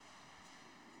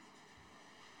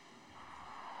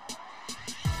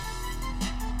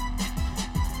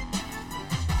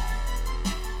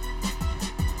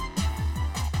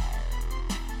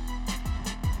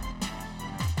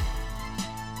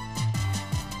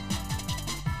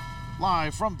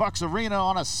Live from Bucks Arena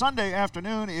on a Sunday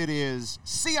afternoon, it is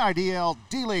CIDL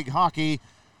D-League Hockey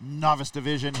Novice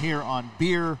Division here on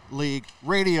Beer League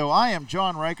Radio. I am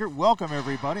John Reichart. Welcome,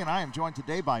 everybody, and I am joined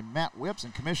today by Matt Whipps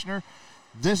and Commissioner.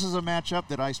 This is a matchup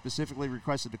that I specifically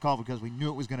requested to call because we knew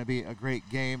it was going to be a great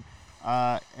game.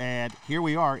 And here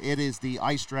we are. It is the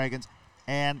Ice Dragons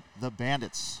and the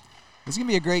Bandits. It's going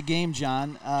to be a great game,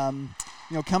 John.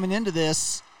 Coming into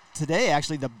this today,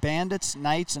 actually, the Bandits,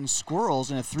 Knights, and Squirrels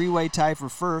in a three-way tie for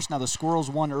first. Now, the Squirrels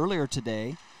won earlier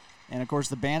today. And, of course,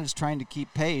 the Bandits trying to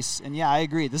keep pace. And, yeah, I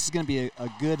agree. This is going to be a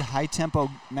good high-tempo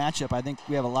matchup. I think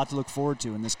we have a lot to look forward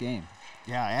to in this game.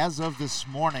 Yeah, as of this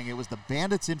morning, it was the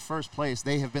Bandits in first place.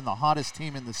 They have been the hottest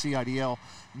team in the CIDL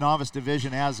Novice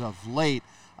Division as of late.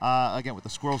 Again, with the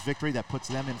Squirrels' victory, that puts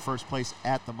them in first place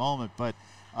at the moment. But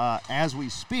as we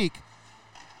speak,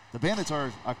 the Bandits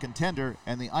are a contender,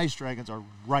 and the Ice Dragons are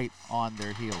right on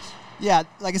their heels. Yeah,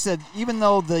 like I said, even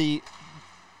though the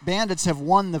Bandits have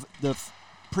won the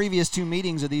previous two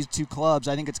meetings of these two clubs,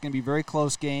 I think it's going to be a very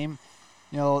close game.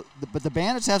 But the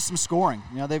Bandits have some scoring.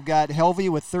 They've got Helvey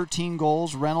with 13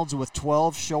 goals, Reynolds with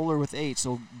 12, Scholler with 8.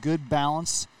 So good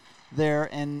balance there.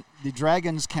 And the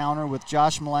Dragons counter with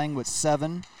Josh Malang with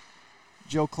 7,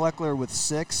 Joe Kleckler with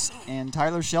 6, and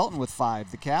Tyler Shelton with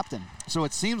 5, the captain. So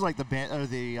it seems like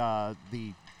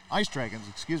the Ice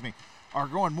Dragons, are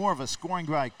going more of a scoring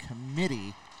by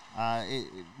committee,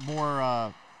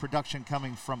 more production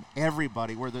coming from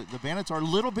everybody, where the Bandits are a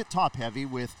little bit top-heavy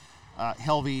with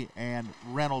Helvey and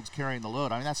Reynolds carrying the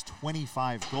load. I mean, that's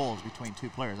 25 goals between two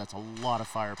players. That's a lot of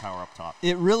firepower up top.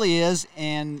 It really is,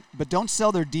 but don't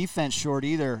sell their defense short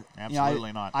either.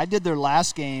 Absolutely not. I did their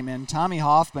last game, and Tommy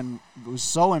Hoffman was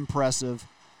so impressive.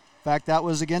 In fact, that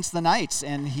was against the Knights,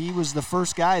 and he was the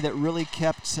first guy that really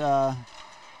kept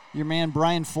your man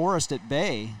Brian Forrest at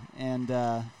bay. And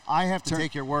I have to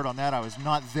take your word on that. I was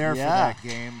not there for that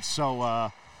game,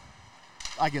 so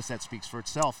I guess that speaks for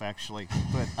itself, actually.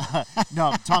 But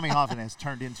no, Tommy Hoffman has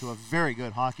turned into a very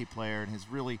good hockey player and has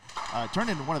really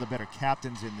turned into one of the better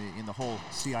captains in the whole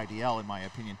CIDL, in my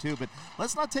opinion, too. But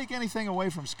let's not take anything away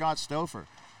from Scott Stouffer.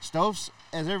 Stofs,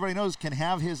 as everybody knows, can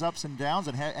have his ups and downs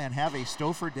and have a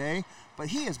Stouffer day, but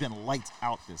he has been lights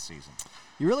out this season.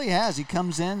 He really has. He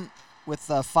comes in with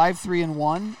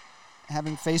 5-3-1,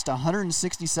 having faced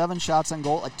 167 shots on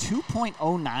goal, a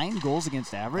 2.09 goals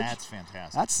against average. That's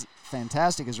fantastic. That's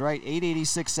fantastic, is right.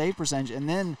 886 save percentage. And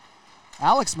then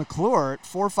Alex McClure at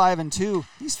 4-5-2,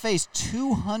 he's faced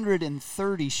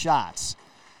 230 shots.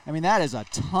 I mean, that is a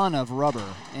ton of rubber.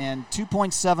 And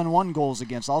 2.71 goals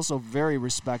against, also very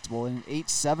respectable, and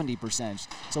 870 percentage.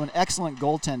 So an excellent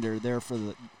goaltender there for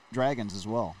the Dragons as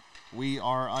well. We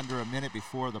are under a minute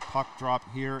before the puck drop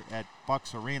here at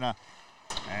Bucks Arena.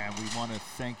 And we want to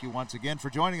thank you once again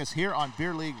for joining us here on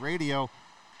Beer League Radio.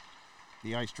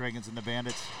 The Ice Dragons and the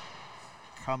Bandits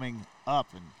coming up.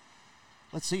 And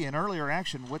let's see, in earlier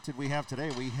action, what did we have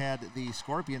today? We had the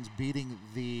Scorpions beating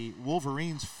the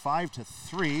Wolverines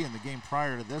 5-3 in the game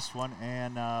prior to this one.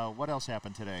 And what else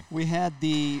happened today? We had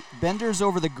the Benders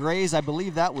over the Grays. I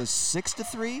believe that was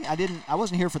 6-3. I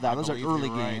wasn't here for that. It was an early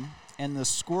game. And the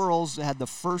Squirrels had the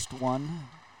first one.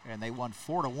 And they won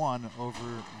 4-1 over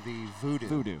the Voodoo.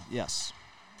 Voodoo, yes.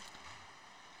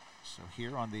 So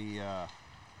here on the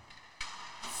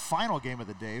final game of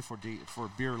the day for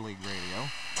Beer League Radio.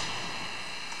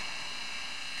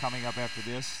 Coming up after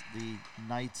this, the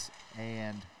Knights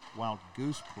and Wild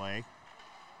Goose play.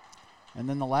 And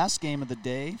then the last game of the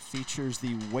day features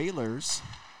the Whalers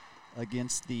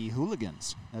against the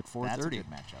Hooligans at 4:30. That's a good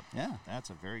matchup. Yeah. That's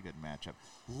a very good matchup.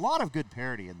 A lot of good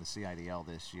parity in the CIDL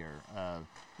this year.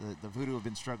 The Voodoo have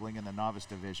been struggling in the novice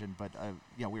division, but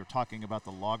we were talking about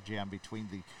the logjam between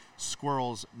the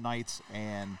Squirrels, Knights,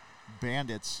 and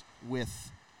Bandits,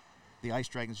 with the Ice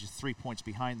Dragons just 3 points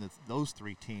behind those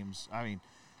three teams. I mean,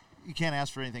 you can't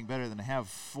ask for anything better than to have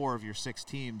 4 of your 6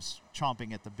 teams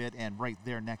chomping at the bit and right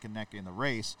there neck and neck in the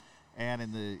race. And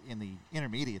in the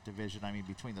intermediate division, I mean,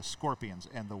 between the Scorpions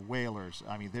and the Whalers,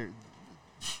 I mean,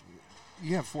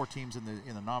 you have 4 teams in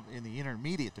the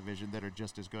intermediate division that are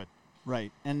just as good.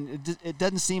 Right, and it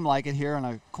doesn't seem like it here on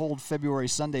a cold February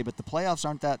Sunday, but the playoffs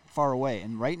aren't that far away.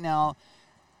 And right now,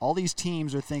 all these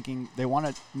teams are thinking they want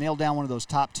to nail down one of those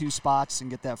top 2 spots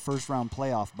and get that first-round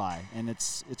playoff bye, and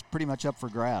it's pretty much up for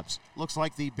grabs. Looks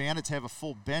like the Bandits have a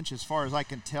full bench as far as I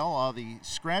can tell. The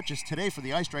scratches today for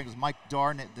the Ice Dragons, Mike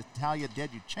Darn, Natalia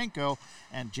Dedyuchenko,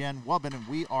 and Jen Wubbin, and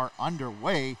we are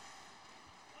underway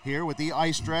here with the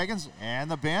Ice Dragons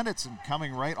and the Bandits. And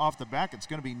coming right off the back, it's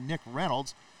going to be Nick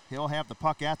Reynolds. He'll have the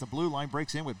puck at the blue line,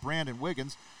 breaks in with Brandon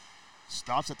Wiggins,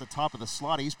 stops at the top of the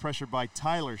slot. He's pressured by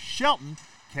Tyler Shelton.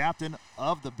 captain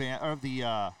of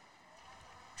the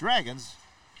Dragons.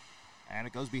 And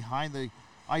it goes behind the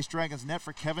Ice Dragons net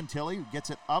for Kevin Tilley, who gets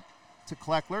it up to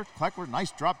Kleckler. Kleckler,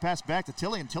 nice drop pass back to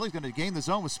Tilley, and Tilley's going to gain the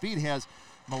zone with speed. He has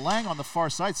Malang on the far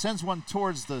side, sends one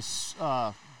towards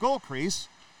the goal crease,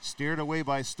 steered away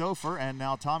by Stouffer, and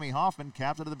now Tommy Hoffman,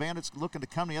 captain of the Bandits, looking to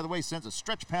come the other way, sends a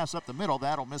stretch pass up the middle.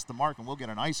 That'll miss the mark, and we'll get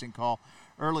an icing call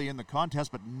early in the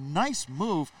contest. But nice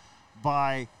move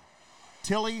by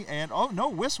Tilley, and no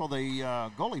whistle. The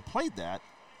goalie played that.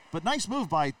 But nice move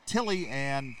by Tilley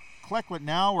and Kleckler.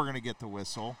 Now we're going to get the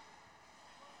whistle.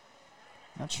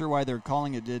 Not sure why they're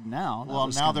calling it did now. Well,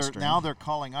 now they're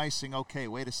calling icing. Okay,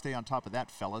 way to stay on top of that,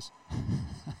 fellas.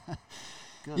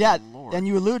 Good yeah, Lord. And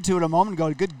you alluded to it a moment ago.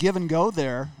 A good give and go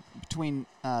there between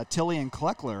Tilley and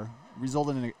Kleckler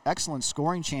resulted in an excellent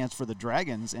scoring chance for the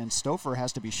Dragons, and Stouffer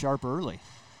has to be sharp early.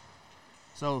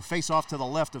 So face off to the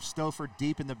left of Stouffer,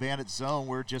 deep in the Bandit zone.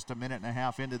 We're just a minute and a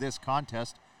half into this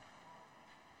contest.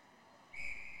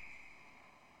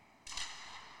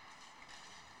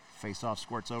 Face-off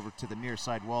squirts over to the near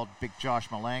side wall. Big Josh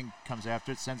Malang comes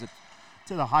after it, sends it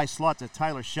to the high slot to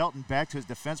Tyler Shelton, back to his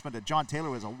defenseman, to John Taylor,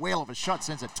 who has a whale of a shot,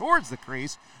 sends it towards the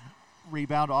crease.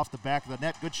 Rebound off the back of the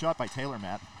net. Good shot by Taylor,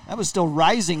 Matt. That was still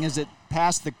rising as it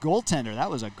passed the goaltender.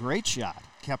 That was a great shot.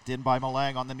 Kept in by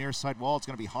Malang on the near side wall. It's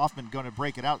going to be Hoffman going to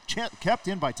break it out. Kept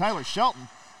in by Tyler Shelton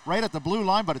right at the blue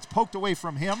line, but it's poked away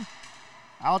from him.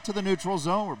 Out to the neutral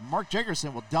zone where Mark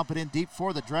Jeggerson will dump it in deep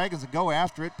for the Dragons and go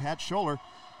after it. Pat Scholler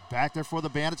back there for the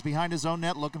Bandits behind his own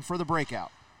net, looking for the breakout.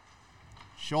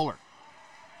 Scholler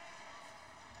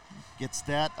gets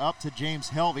that up to James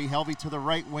Helvey. Helvey to the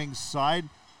right wing side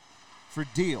for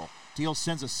Deal. Deal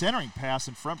sends a centering pass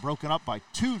in front, broken up by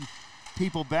two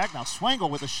people back. Now Swangle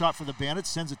with a shot for the Bandits,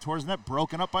 sends it towards the net,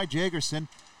 broken up by Jaggerson,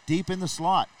 deep in the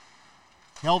slot.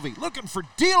 Helvey looking for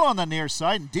Deal on the near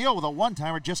side, and Deal with a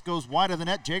one-timer just goes wide of the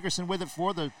net. Jaggerson with it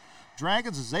for the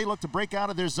Dragons as they look to break out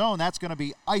of their zone. That's going to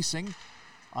be icing.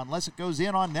 Unless it goes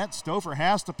in on net, Stouffer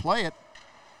has to play it.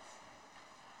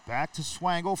 Back to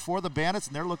Swangle for the Bandits,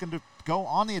 and they're looking to go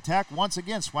on the attack once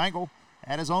again. Swangle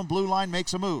at his own blue line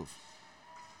makes a move.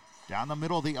 Down the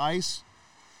middle of the ice,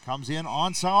 comes in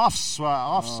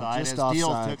offside as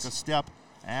Deal took a step,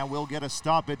 and we'll get a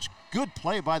stoppage. Good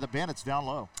play by the Bandits down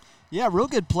low. Yeah, real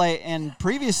good play, and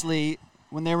previously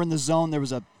when they were in the zone, there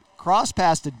was a cross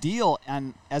pass to Deal,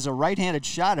 and as a right-handed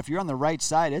shot, if you're on the right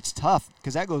side, it's tough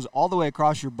because that goes all the way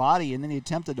across your body, and then he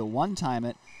attempted to one-time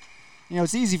it. You know,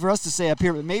 it's easy for us to say up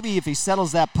here, but maybe if he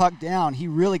settles that puck down, he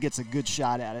really gets a good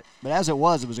shot at it. But as it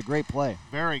was a great play.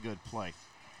 Very good play.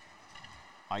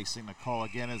 Icing the call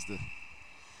again as the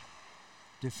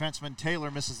defenseman Taylor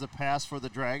misses the pass for the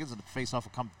Dragons, and the faceoff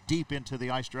will come deep into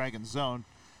the Ice Dragon zone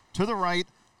to the right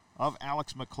of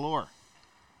Alex McClure.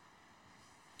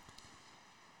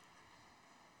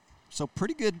 So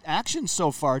pretty good action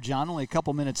so far, John. Only a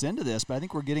couple minutes into this, but I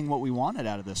think we're getting what we wanted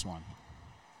out of this one.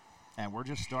 And we're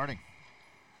just starting.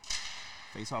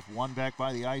 Face-off won back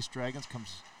by the Ice Dragons.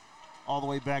 Comes all the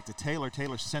way back to Taylor.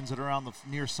 Taylor sends it around the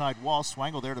near side wall.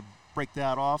 Swangle there to break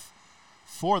that off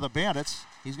for the Bandits.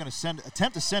 He's going to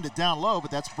attempt to send it down low, but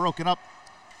that's broken up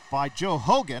by Joe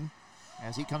Hogan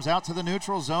as he comes out to the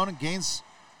neutral zone and gains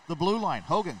the blue line.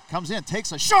 Hogan comes in,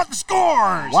 takes a shot, and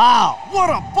scores! Wow. What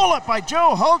a bullet by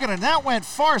Joe Hogan, and that went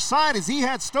far side as he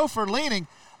had Stouffer leaning,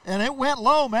 and it went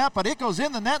low, Matt, but it goes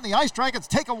in the net, and the Ice Dragons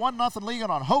take a 1-0 lead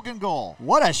on Hogan goal.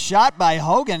 What a shot by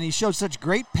Hogan. He showed such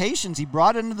great patience. He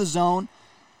brought it into the zone,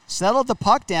 settled the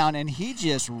puck down, and he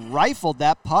just rifled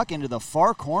that puck into the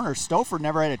far corner. Stouffer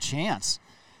never had a chance.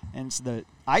 And it's the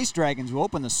Ice Dragons who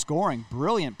open the scoring.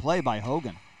 Brilliant play by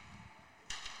Hogan.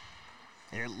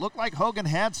 It looked like Hogan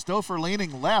had Stouffer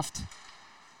leaning left.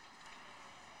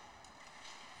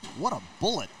 What a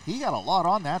bullet. He got a lot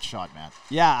on that shot, Matt.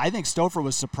 Yeah, I think Stouffer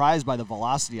was surprised by the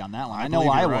velocity on that one. I know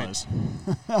I was.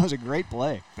 That was a great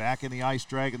play. Back in the Ice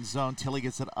Dragon zone, Tilley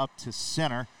gets it up to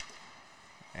center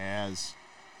as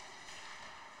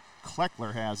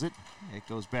Kleckler has it. It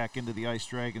goes back into the Ice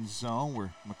Dragon zone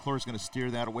where McClure's going to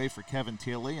steer that away for Kevin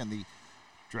Tilley, and the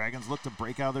Dragons look to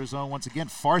break out of their zone once again.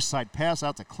 Far side pass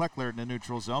out to Kleckler in the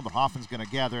neutral zone, but Hoffman's going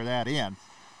to gather that in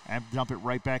and dump it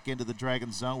right back into the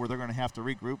Dragons zone where they're going to have to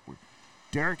regroup.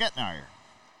 Derek Etnier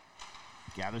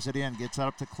gathers it in, gets it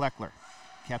up to Kleckler.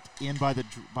 Kept in by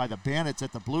the Bandits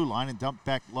at the blue line and dumped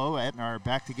back low. Etnier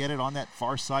back to get it on that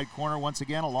far side corner once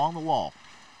again along the wall.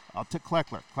 Up to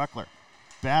Kleckler. Kleckler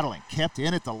battling, kept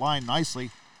in at the line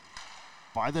nicely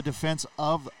by the defense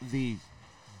of the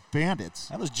Bandits.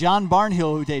 That was John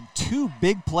Barnhill who did two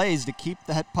big plays to keep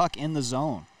that puck in the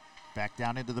zone. Back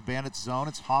down into the Bandits zone.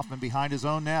 It's Hoffman behind his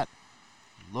own net,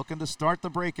 looking to start the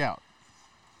breakout.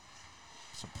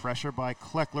 Some pressure by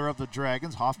Kleckler of the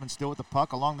Dragons. Hoffman still with the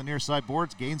puck along the near side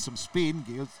boards. Gains some speed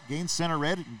and gains center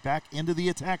red and back into the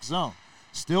attack zone.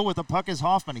 Still with the puck is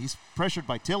Hoffman. He's pressured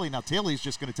by Tilley. Now Tilley's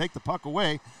just going to take the puck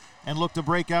away and look to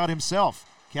break out himself.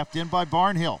 Kept in by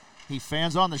Barnhill. He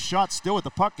fans on the shot. Still with the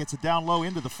puck. Gets it down low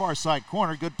into the far side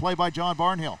corner. Good play by John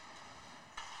Barnhill.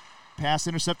 Pass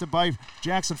intercepted by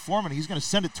Jackson Foreman. He's going to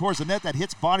send it towards the net. That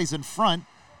hits bodies in front.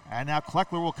 And now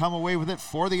Kleckler will come away with it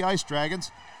for the Ice Dragons.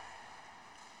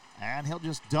 And he'll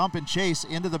just dump and chase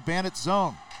into the Bandit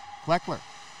zone. Kleckler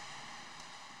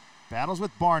battles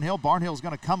with Barnhill. Barnhill's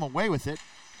going to come away with it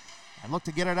and look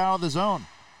to get it out of the zone.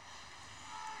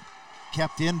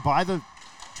 Kept in by the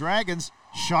Dragons.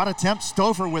 Shot attempt.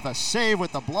 Stouffer with a save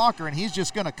with the blocker, and he's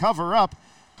just going to cover up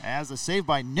as the save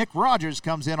by Nick Rogers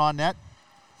comes in on net.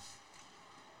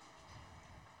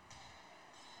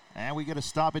 And we get a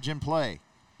stoppage in play.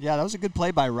 Yeah, that was a good play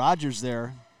by Rogers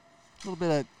there. A little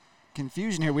bit of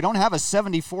confusion here. We don't have a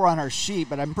 74 on our sheet,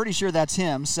 but I'm pretty sure that's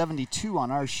him, 72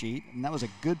 on our sheet. And that was a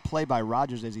good play by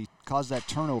Rogers as he caused that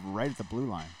turnover right at the blue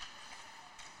line.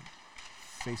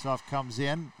 Faceoff comes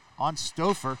in on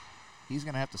Stouffer. He's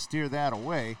going to have to steer that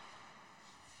away.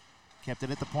 Kept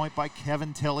it at the point by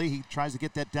Kevin Tilley. He tries to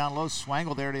get that down low.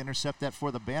 Swangle there to intercept that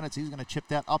for the Bandits. He's going to chip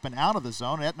that up and out of the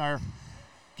zone. Etnier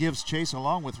gives chase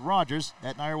along with Rogers.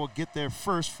 Etnier will get there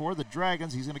first for the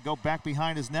Dragons. He's going to go back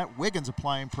behind his net. Wiggins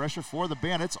applying pressure for the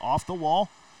Bandits off the wall.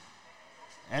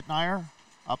 Etnier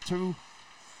up to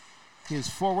his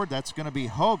forward. That's going to be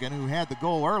Hogan, who had the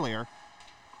goal earlier.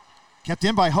 Kept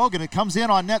in by Hogan. It comes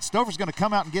in on net. Stover's going to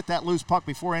come out and get that loose puck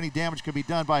before any damage could be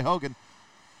done by Hogan,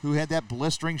 who had that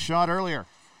blistering shot earlier.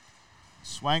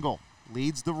 Swangle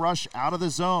leads the rush out of the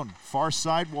zone. Far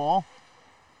side wall.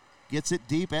 Gets it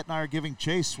deep. Etnier giving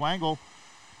chase. Swangle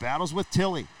battles with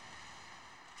Tilley.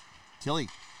 Tilley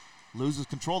loses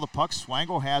control of the puck.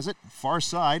 Swangle has it. Far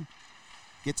side.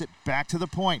 Gets it back to the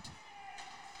point.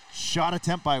 Shot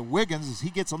attempt by Wiggins as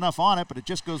he gets enough on it, but it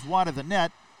just goes wide of the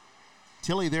net.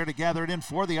 Tilley there to gather it in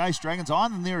for the Ice Dragons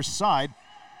on the near side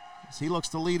as he looks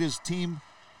to lead his team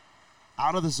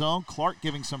out of the zone. Clark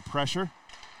giving some pressure.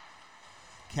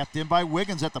 Kept in by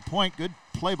Wiggins at the point. Good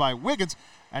play by Wiggins.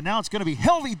 And now it's going to be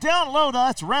Helvey down low. Now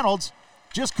that's Reynolds.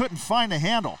 Just couldn't find a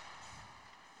handle.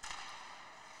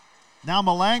 Now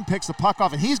Malang picks the puck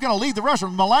off, and he's going to lead the rush.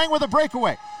 Malang with a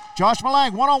breakaway. Josh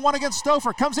Malang one-on-one against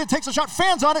Stouffer. Comes in, takes a shot,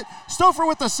 fans on it. Stouffer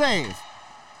with the save.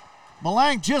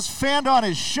 Malang just fanned on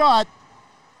his shot.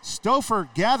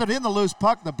 Stouffer gathered in the loose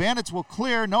puck. The Bandits will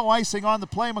clear. No icing on the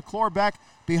play. McClure back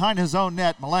behind his own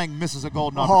net. Malang misses a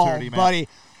golden opportunity, man. Buddy,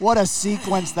 what a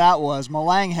sequence that was.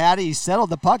 Malang had it. He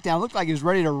settled the puck down. Looked like he was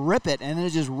ready to rip it, and then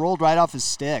it just rolled right off his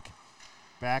stick.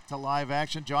 Back to live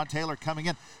action. John Taylor coming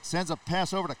in. Sends a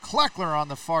pass over to Kleckler on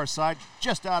the far side.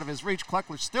 Just out of his reach.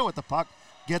 Kleckler still with the puck.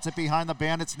 Gets it behind the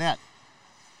Bandits' net.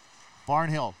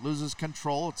 Barnhill loses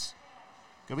control. It's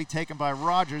going to be taken by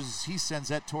Rogers as he sends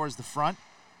that towards the front.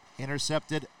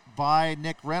 Intercepted by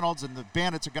Nick Reynolds, and the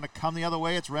Bandits are going to come the other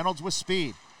way. It's Reynolds with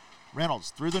speed.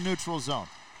 Reynolds through the neutral zone.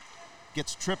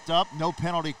 Gets tripped up. No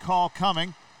penalty call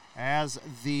coming as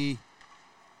the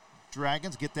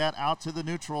Dragons get that out to the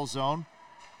neutral zone.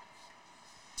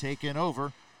 Taken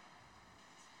over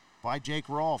by Jake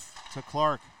Rolfe to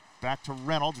Clark. Back to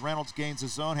Reynolds. Reynolds gains the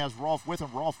zone, has Rolfe with him.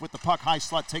 Rolfe with the puck. High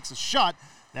slot takes a shot.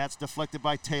 That's deflected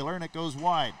by Taylor, and it goes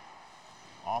wide.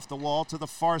 Off the wall to the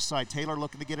far side. Taylor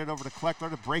looking to get it over to Kleckler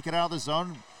to break it out of the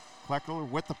zone. Kleckler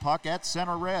with the puck at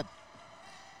center red.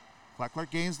 Kleckler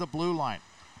gains the blue line.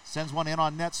 Sends one in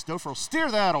on net. Stouffer will steer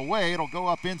that away. It'll go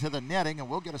up into the netting, and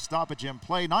we'll get a stoppage in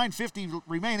play. 9:50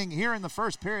 remaining here in the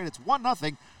first period. It's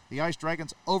 1-0. The Ice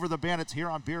Dragons over the Bandits here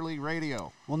on Beer League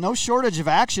Radio. Well, no shortage of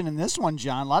action in this one,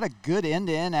 John. A lot of good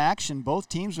end-to-end action. Both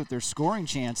teams with their scoring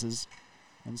chances.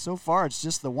 And so far, it's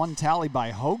just the one tally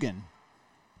by Hogan.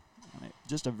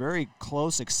 Just a very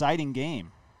close, exciting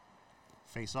game.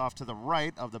 Face off to the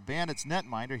right of the Bandits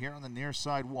netminder here on the near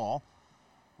side wall.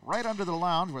 Right under the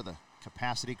lounge where the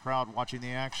capacity crowd watching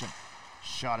the action.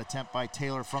 Shot attempt by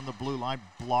Taylor from the blue line,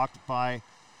 blocked by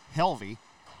Helvey.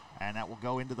 And that will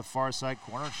go into the far side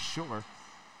corner. Schiller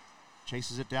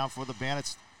chases it down for the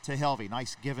Bandits to Helvey.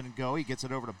 Nice give and go. He gets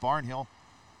it over to Barnhill.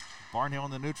 Barnhill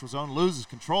in the neutral zone loses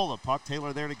control of the puck.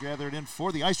 Taylor there to gather it in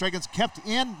for the Ice Dragons. Kept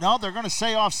in. No, they're going to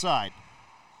say offside.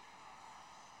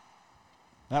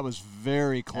 That was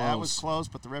very close. That was close,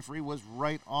 but the referee was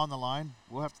right on the line.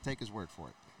 We'll have to take his word for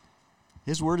it.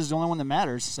 His word is the only one that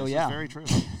matters, so this yeah. Is very true.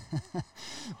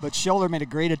 But Schiller made a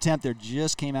great attempt there,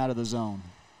 just came out of the zone.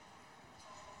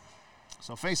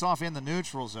 So face off in the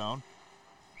neutral zone.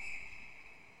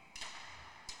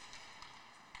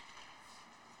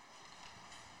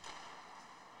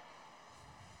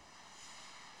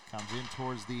 Comes in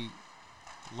towards the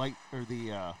light, or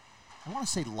the, I want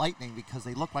to say Lightning because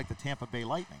they look like the Tampa Bay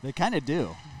Lightning. They kind of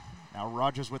do. Now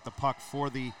Rogers with the puck for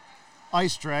the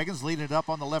Ice Dragons, leading it up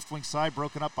on the left wing side,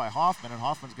 broken up by Hoffman, and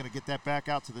Hoffman's going to get that back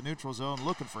out to the neutral zone,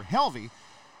 looking for Helvey.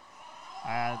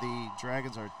 The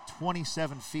Dragons are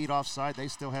 27 feet offside. They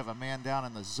still have a man down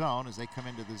in the zone as they come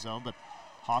into the zone, but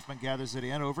Hoffman gathers it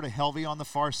in over to Helvey on the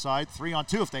far side.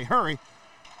 3-on-2 if they hurry.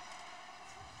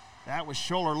 That was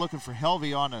Scholler looking for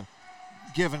Helvey on a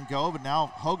give and go, but now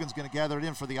Hogan's going to gather it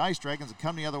in for the Ice Dragons and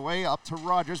come the other way up to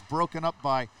Rogers, broken up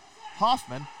by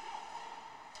Hoffman.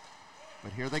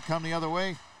 But here they come the other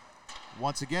way.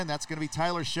 Once again, that's going to be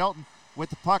Tyler Shelton with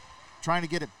the puck, trying to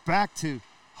get it back to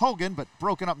Hogan, but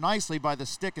broken up nicely by the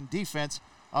stick and defense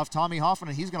of Tommy Hoffman,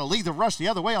 and he's going to lead the rush the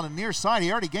other way on the near side.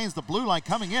 He already gains the blue line,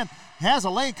 coming in, has a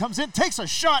lane, comes in, takes a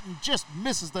shot, and just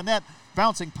misses the net.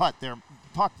 Bouncing puck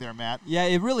there, Matt. Yeah,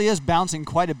 it really is bouncing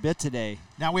quite a bit today.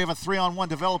 Now we have a 3-on-1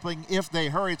 developing if they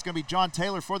hurry. It's going to be John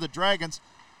Taylor for the Dragons.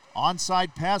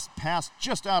 Onside pass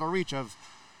just out of reach of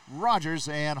Rogers,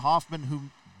 and Hoffman, who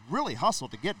really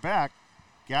hustled to get back,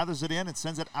 gathers it in and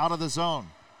sends it out of the zone.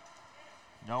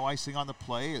 No icing on the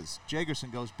play as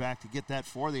Jagerson goes back to get that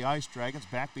for the Ice Dragons,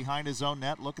 back behind his own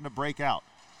net, looking to break out.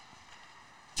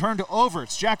 Turn to over,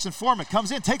 it's Jackson Foreman,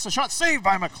 comes in, takes a shot, saved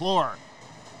by McClure.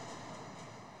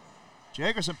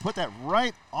 Jagerson put that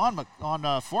right on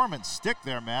Foreman's stick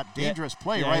there, Matt. Dangerous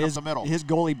play right up the middle. His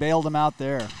goalie bailed him out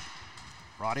there.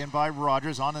 Brought in by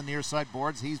Rogers on the near side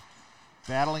boards. He's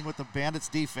battling with the Bandits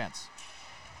defense.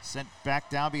 Sent back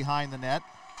down behind the net.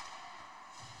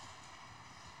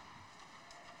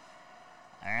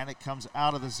 And it comes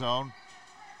out of the zone.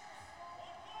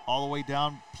 All the way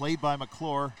down, played by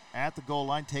McClure at the goal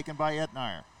line, taken by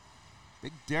Etnier.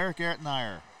 Big Derek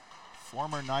Etnier,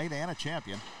 former Knight and a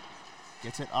champion.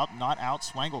 Gets it up, not out.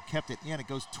 Swangle kept it in. It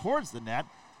goes towards the net.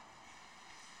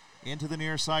 Into the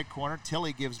near side corner.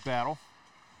 Tilley gives battle,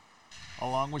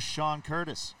 along with Sean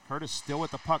Curtis. Curtis still with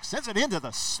the puck. Sends it into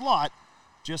the slot,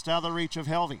 just out of the reach of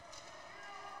Helvey.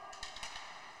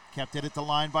 Kept it at the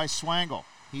line by Swangle.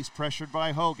 He's pressured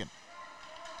by Hogan.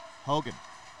 Hogan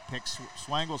picks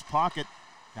Swangle's pocket.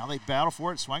 Now they battle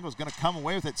for it. Swangle's going to come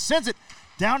away with it. Sends it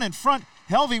down in front.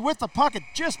 Helvey with the puck. It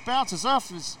just bounces off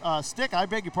his stick. I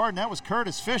beg your pardon. That was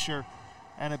Curtis Fisher.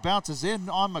 And it bounces in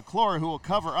on McClure, who will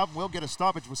cover up and will get a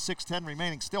stoppage with 6:10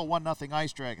 remaining. Still 1-0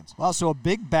 Ice Dragons. Well, so a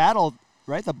big battle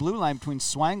right the blue line between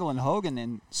Swangle and Hogan.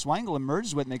 And Swangle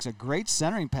emerges with, makes a great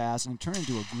centering pass, and turns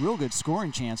into a real good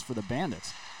scoring chance for the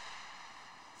Bandits.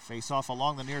 Face off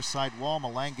along the near side wall.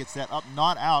 Malang gets that up,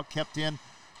 not out, kept in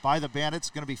by the Bandits.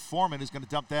 Going to be Foreman who's going to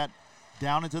dump that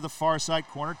down into the far side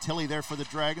corner. Tilley there for the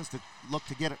Dragons to look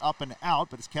to get it up and out,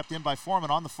 but it's kept in by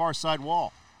Foreman on the far side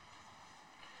wall.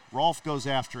 Rolfe goes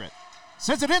after it.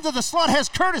 Sends it into the slot, has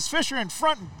Curtis Fisher in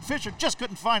front, and Fisher just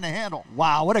couldn't find a handle.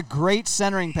 Wow, what a great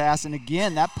centering pass. And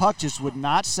again, that puck just would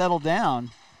not settle down.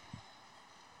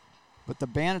 But the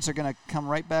Bandits are going to come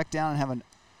right back down and have a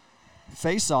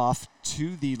face-off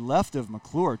to the left of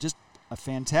McClure. Just a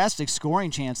fantastic scoring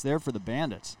chance there for the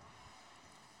Bandits.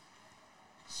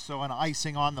 So an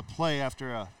icing on the play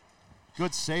after a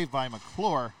good save by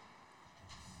McClure.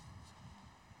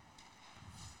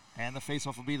 And the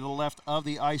faceoff will be to the left of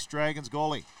the Ice Dragons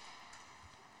goalie.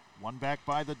 One back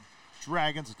by the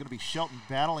Dragons. It's going to be Shelton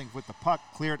battling with the puck,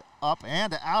 cleared up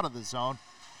and out of the zone.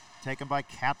 Taken by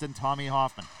Captain Tommy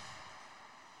Hoffman.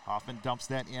 Hoffman dumps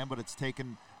that in, but it's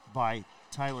taken by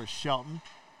Tyler Shelton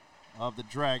of the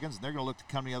Dragons. And they're going to look to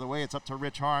come the other way. It's up to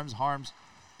Rich Harms. Harms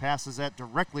passes that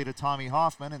directly to Tommy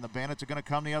Hoffman, and the Bandits are going to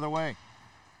come the other way.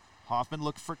 Hoffman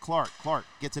looks for Clark. Clark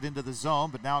gets it into the zone,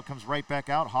 but now it comes right back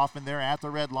out. Hoffman there at the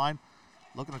red line,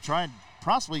 looking to try and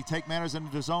possibly take matters into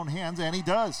his own hands, and he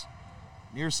does.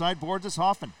 Near side boards is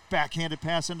Hoffman. Backhanded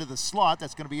pass into the slot.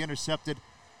 That's going to be intercepted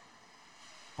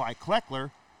by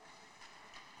Kleckler.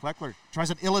 Kleckler tries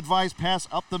an ill-advised pass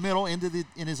up the middle in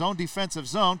his own defensive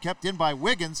zone, kept in by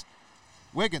Wiggins.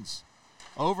 Wiggins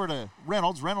over to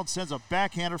Reynolds. Reynolds sends a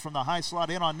backhander from the high slot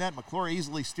in on net. McClure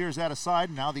easily steers that aside.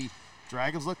 Now the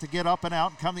Dragons look to get up and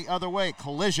out and come the other way.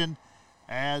 Collision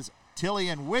as Tilley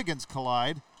and Wiggins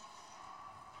collide.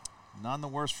 None the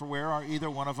worse for wear are either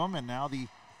one of them, and now the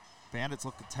Bandits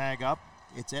look to tag up.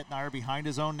 It's Etnier behind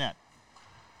his own net.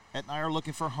 Etnier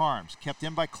looking for Harms. Kept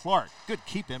in by Clark. Good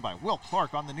keep in by Will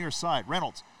Clark on the near side.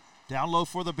 Reynolds down low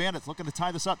for the Bandits, looking to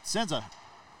tie this up. Sends a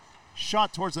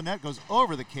shot towards the net, goes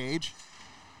over the cage.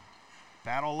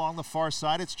 Battle along the far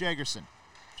side. It's Jagerson.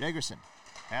 Jagerson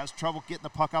has trouble getting the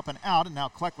puck up and out, and now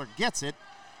Kleckler gets it.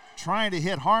 Trying to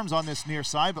hit Harms on this near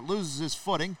side, but loses his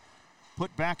footing.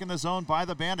 Put back in the zone by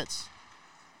the Bandits.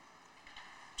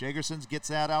 Jagerson's gets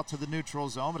that out to the neutral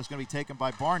zone, but it's going to be taken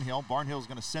by Barnhill. Barnhill's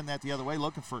going to send that the other way,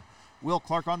 looking for Will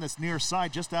Clark on this near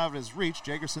side, just out of his reach.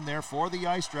 Jagerson there for the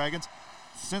Ice Dragons.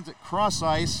 Sends it cross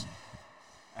ice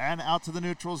and out to the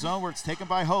neutral zone where it's taken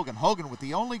by Hogan. Hogan, with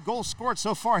the only goal scored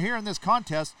so far here in this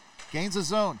contest, gains a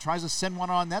zone, tries to send one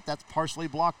on net. That's partially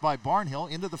blocked by Barnhill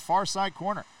into the far side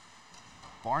corner.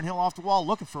 Barnhill off the wall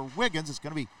looking for Wiggins. It's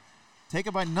going to be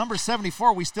taken by number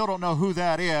 74. We still don't know who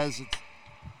that is. It's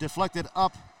deflected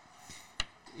up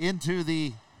into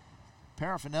the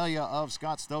paraphernalia of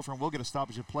Scott Stouffer, and we'll get a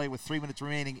stoppage of play with 3 minutes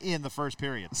remaining in the first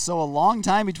period. So a long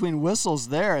time between whistles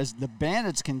there as the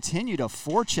Bandits continue to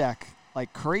forecheck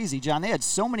like crazy. John, they had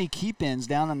so many keep-ins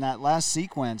down in that last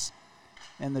sequence,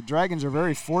 and the Dragons are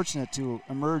very fortunate to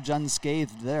emerge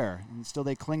unscathed there. And still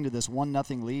they cling to this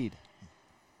 1-0 lead.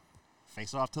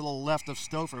 Face off to the left of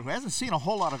Stouffer, who hasn't seen a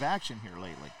whole lot of action here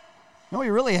lately. No, he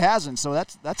really hasn't, so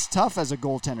that's tough as a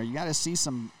goaltender. You got to see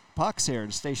some pucks here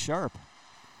to stay sharp.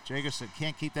 Jagerson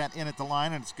can't keep that in at the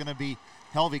line, and it's going to be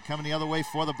Helvey coming the other way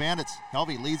for the Bandits.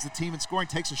 Helvey leads the team in scoring,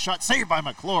 takes a shot, saved by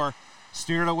McClure,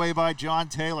 steered away by John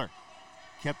Taylor.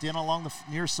 Kept in along the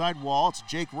near side wall. It's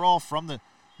Jake Rolfe from the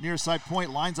near side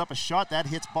point, lines up a shot. That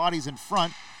hits bodies in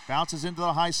front, bounces into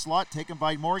the high slot, taken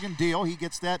by Morgan Deal. He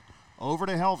gets that over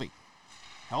to Helvey.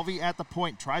 Helvey at the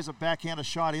point, tries a backhand a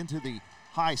shot into the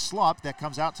high slot. That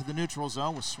comes out to the neutral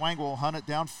zone with Swangle will hunt it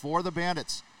down for the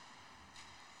Bandits.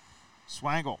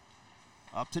 Swangle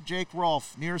up to Jake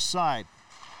Rolfe, near side.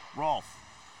 Rolfe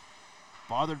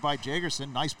bothered by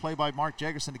Jagerson. Nice play by Mark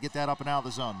Jagerson to get that up and out of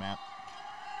the zone, Matt.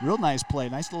 Real nice play.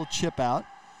 Nice little chip out.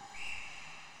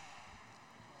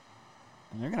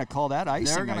 And they're going to call that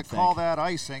icing, They're going to call that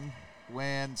icing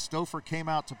when Stouffer came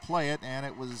out to play it, and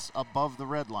it was above the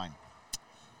red line.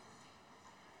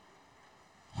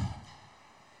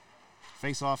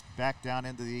 Face off back down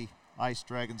into the Ice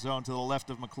Dragon zone to the left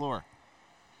of McClure.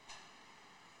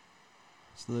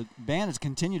 So the Bandits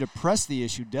continue to press the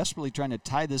issue, desperately trying to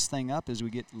tie this thing up as we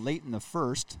get late in the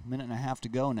first. Minute and a half to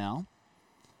go now.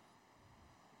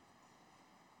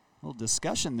 A little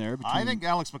discussion there. I think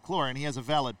Alex McClure, and he has a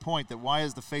valid point, that why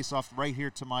is the face-off right here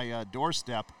to my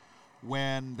doorstep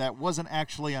when that wasn't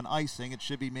actually an icing? It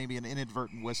should be maybe an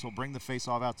inadvertent whistle. Bring the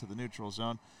face-off out to the neutral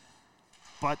zone.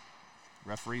 But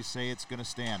referees say it's going to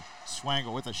stand.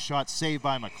 Swangle with a shot saved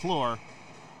by McClure.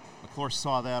 McClure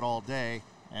saw that all day.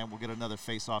 And we'll get another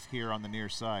face-off here on the near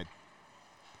side.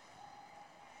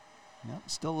 Yep,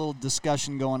 still a little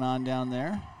discussion going on down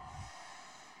there.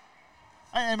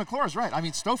 And McClure's right. I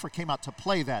mean, Stouffer came out to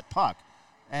play that puck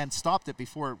and stopped it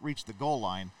before it reached the goal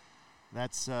line.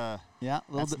 That's not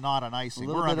an icing. A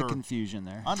little bit of confusion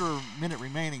there. Under a minute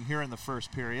remaining here in the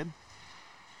first period.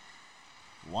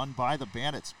 Won by the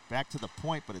Bandits. Back to the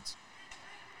point, but it's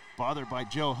bothered by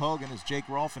Joe Hogan as Jake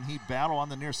Rolfe and he battle on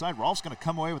the near side. Rolfe's going to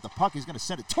come away with the puck. He's going to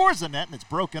send it towards the net, and it's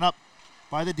broken up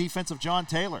by the defense of John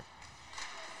Taylor.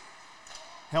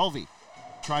 Helvey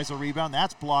tries a rebound.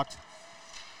 That's blocked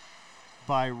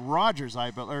by Rogers,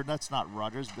 or that's not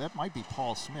Rogers. That might be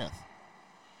Paul Smith.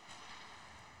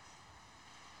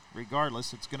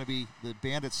 Regardless, it's going to be the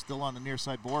Bandits still on the near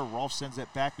side board. Rolfe sends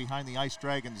it back behind the Ice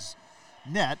Dragons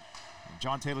net. And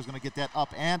John Taylor's going to get that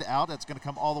up and out. That's going to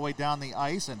come all the way down the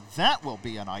ice, and that will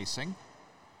be an icing.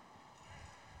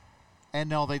 And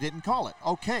no, they didn't call it.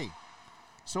 Okay.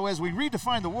 So as we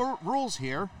redefine the rules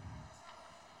here,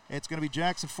 it's going to be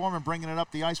Jackson Foreman bringing it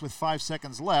up the ice with 5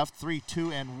 seconds left. 3,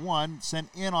 2, and 1. Sent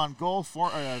in on goal.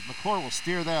 McClure will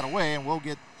steer that away, and we'll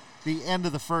get the end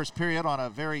of the first period on a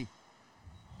very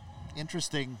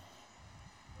interesting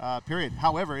period.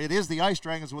 However, it is the Ice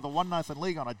Dragons with a 1-0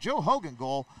 lead on a Joe Hogan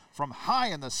goal from high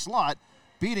in the slot,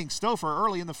 beating Stouffer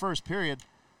early in the first period,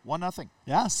 1-0.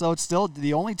 Yeah, so it's still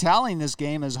the only tally in this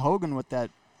game is Hogan with that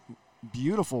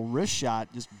beautiful wrist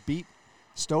shot just beat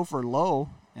Stouffer low,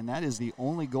 and that is the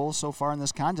only goal so far in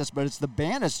this contest. But it's the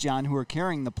Bandits, John, who are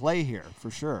carrying the play here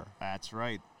for sure. That's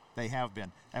right. They have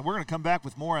been. And we're going to come back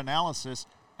with more analysis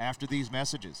after these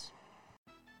messages.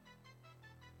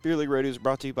 Beer League Radio is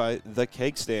brought to you by The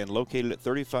Keg Stand, located at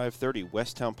 3530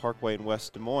 Westtown Parkway in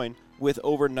West Des Moines. With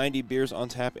over 90 beers on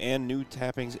tap and new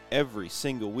tappings every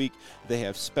single week, they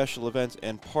have special events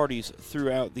and parties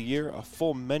throughout the year. A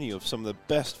full menu of some of the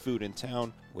best food in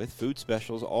town with food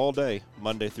specials all day,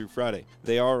 Monday through Friday.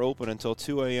 They are open until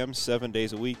 2 a.m. 7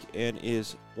 days a week and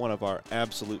is one of our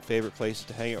absolute favorite places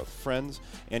to hang out with friends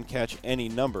and catch any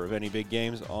number of any big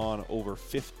games on over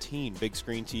 15 big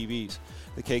screen TVs.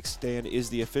 The Cake Stand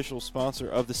is the official sponsor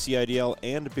of the CIDL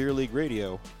and Beer League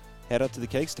Radio. Head up to the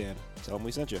Cake Stand. Tell them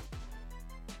we sent you.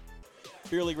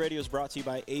 Beer League Radio is brought to you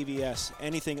by AVS,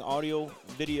 Anything Audio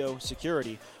Video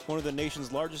Security, one of the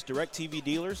nation's largest DirecTV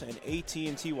dealers and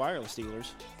AT&T wireless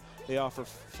dealers. They offer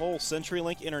full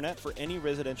CenturyLink internet for any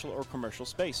residential or commercial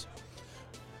space.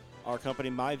 Our company,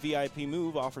 My VIP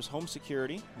Move, offers home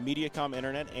security, MediaCom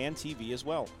internet, and TV as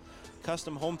well.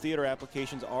 Custom home theater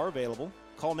applications are available.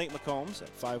 Call Nate McCombs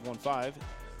at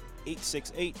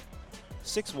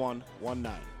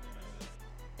 515-868-6119.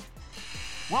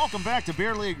 Welcome back to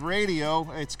Beer League Radio.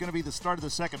 It's going to be the start of the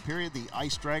second period. The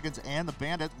Ice Dragons and the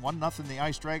Bandits, 1-0 the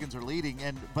Ice Dragons are leading.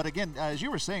 But again, as you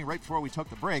were saying right before we took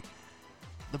the break,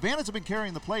 the Bandits have been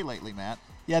carrying the play lately, Matt.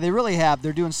 Yeah, they really have.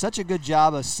 They're doing such a good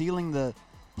job of sealing the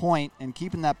point and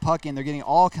keeping that puck in. They're getting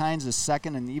all kinds of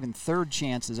second and even third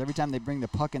chances every time they bring the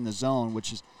puck in the zone,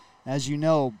 which is, as you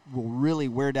know, will really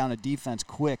wear down a defense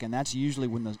quick, and that's usually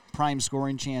when the prime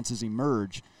scoring chances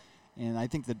emerge. And I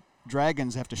think the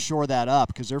Dragons have to shore that up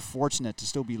because they're fortunate to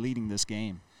still be leading this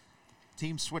game.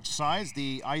 Team switch sides.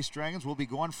 The Ice Dragons will be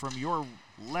going from your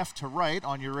left to right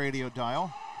on your radio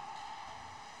dial,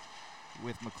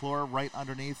 with McClure right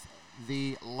underneath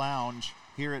the lounge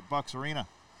here at Bucks Arena.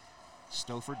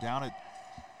 Stouffer down at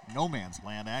no man's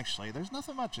land, actually. There's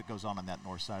nothing much that goes on that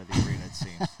north side of the arena, it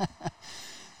seems.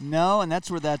 No, and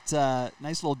that's where that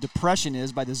nice little depression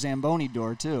is by the Zamboni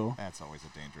door, too. That's always a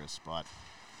dangerous spot.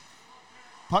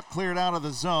 Puck cleared out of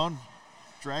the zone.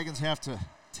 Dragons have to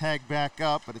tag back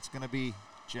up, but it's going to be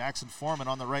Jackson Foreman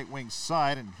on the right wing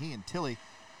side, and he and Tilly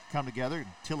come together. And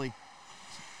Tilly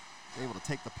is able to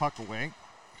take the puck away.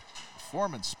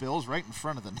 Foreman spills right in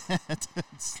front of the net.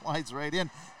 Slides right in.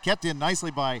 Kept in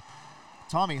nicely by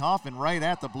Tommy Hoffman right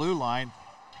at the blue line.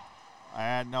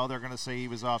 And no, they're going to say he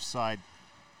was offside.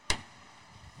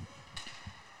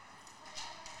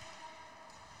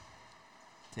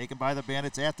 Taken by the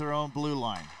Bandits at their own blue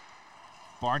line.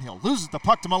 Barnhill loses the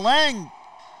puck to Malang.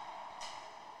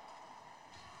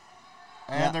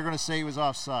 And they're going to say he was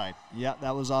offside. Yeah,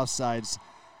 that was offsides.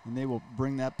 And they will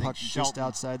bring that puck just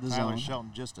outside the Tyler zone.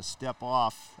 Shelton just a step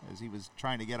off as he was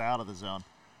trying to get out of the zone.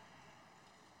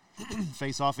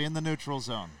 Face off in the neutral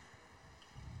zone.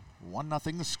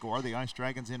 1-0 the score. The Ice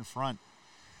Dragons in front.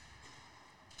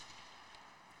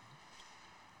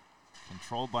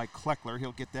 Controlled by Kleckler.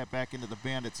 He'll get that back into the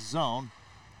Bandits zone.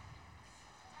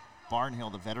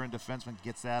 Barnhill, the veteran defenseman,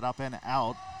 gets that up and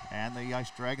out. And the Ice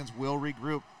Dragons will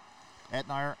regroup.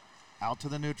 Etnier out to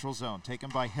the neutral zone. Taken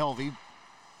by Helvey.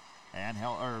 And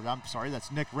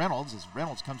that's Nick Reynolds as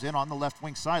Reynolds comes in on the left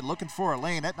wing side looking for a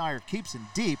lane. Etnier keeps him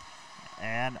deep.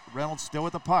 And Reynolds still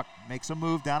with the puck. Makes a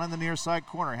move down in the near side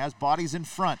corner. Has bodies in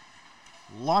front.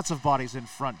 Lots of bodies in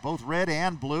front, both red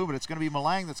and blue, but it's going to be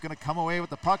Malang that's going to come away with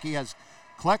the puck. He has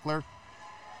Kleckler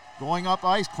going up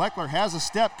ice. Kleckler has a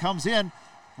step, comes in,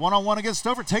 one-on-one against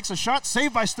Stouffer, takes a shot,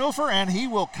 saved by Stouffer, and he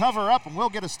will cover up and will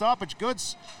get a stoppage. Good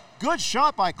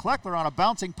shot by Kleckler on a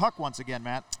bouncing puck once again,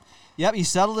 Matt. Yep, he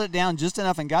settled it down just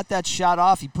enough and got that shot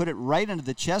off. He put it right into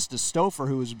the chest of Stouffer,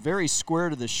 who was very square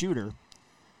to the shooter.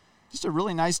 Just a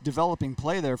really nice developing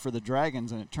play there for the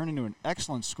Dragons, and it turned into an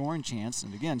excellent scoring chance.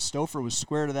 And again, Stouffer was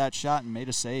square to that shot and made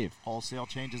a save. Wholesale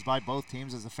changes by both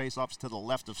teams as the faceoff's to the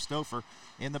left of Stouffer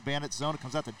in the Bandit zone. It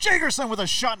comes out to Jagerson with a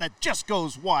shot, and it just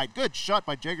goes wide. Good shot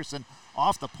by Jagerson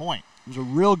off the point. It was a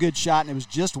real good shot, and it was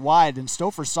just wide, and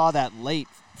Stouffer saw that late.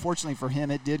 Fortunately for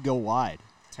him, it did go wide.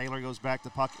 Taylor goes back to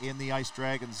puck in the Ice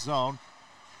Dragons zone.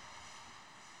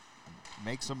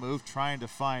 Makes a move trying to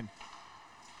find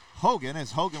Hogan,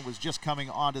 as Hogan was just coming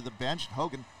onto the bench.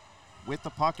 Hogan with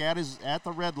the puck at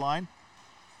the red line.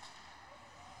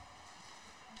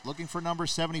 Looking for number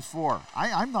 74.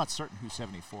 I'm not certain who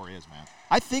 74 is, man.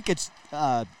 I think it's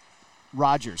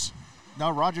Rogers. No,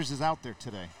 Rogers is out there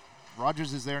today.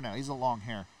 Rogers is there now. He's a long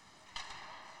hair.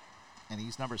 And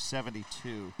he's number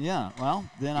 72. Yeah, well,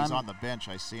 then he's on the bench,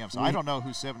 I see him. So I don't know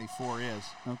who 74 is.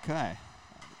 Okay.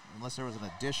 Unless there was an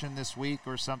addition this week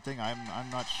or something, I'm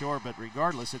not sure. But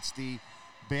regardless, it's the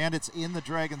Bandits in the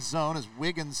Dragons zone as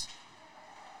Wiggins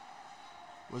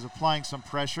was applying some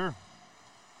pressure.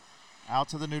 Out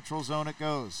to the neutral zone it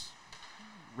goes.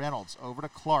 Reynolds over to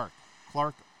Clark.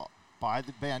 Clark by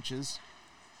the benches.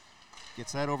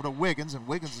 Gets that over to Wiggins, and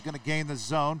Wiggins is going to gain the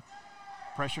zone.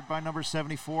 Pressured by number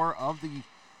 74 of the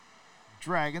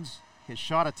Dragons. His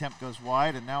shot attempt goes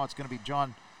wide, and now it's going to be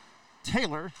John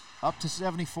Taylor up to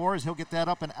 74 as he'll get that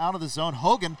up and out of the zone.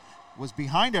 Hogan was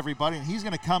behind everybody, and he's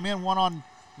going to come in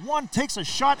one-on-one, takes a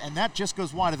shot, and that just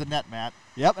goes wide of the net, Matt.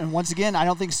 Yep, and once again, I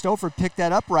don't think Stouffer picked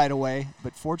that up right away,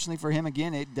 but fortunately for him,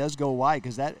 again, it does go wide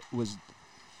because that was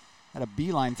at a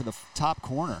beeline for the top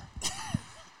corner.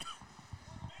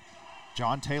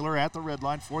 John Taylor at the red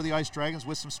line for the Ice Dragons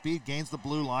with some speed, gains the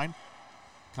blue line.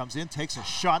 Comes in, takes a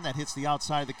shot, and that hits the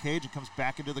outside of the cage and comes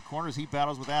back into the corner as he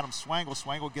battles with Adam Swangle.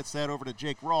 Swangle gets that over to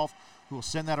Jake Rolfe, who will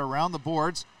send that around the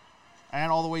boards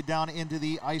and all the way down into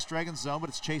the Ice Dragon zone, but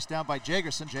it's chased down by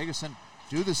Jagerson. Jagerson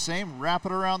do the same, wrap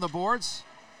it around the boards,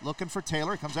 looking for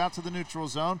Taylor. Comes out to the neutral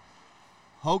zone.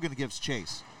 Hogan gives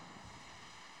chase.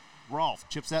 Rolfe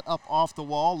chips that up off the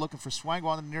wall, looking for Swangle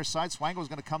on the near side. Swangle is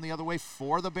going to come the other way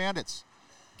for the Bandits.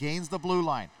 Gains the blue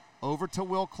line. Over to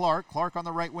Will Clark. Clark on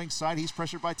the right wing side. He's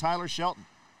pressured by Tyler Shelton.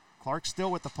 Clark still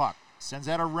with the puck. Sends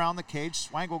that around the cage.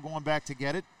 Swangle going back to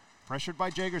get it. Pressured by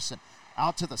Jagerson.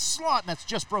 Out to the slot, and that's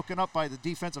just broken up by the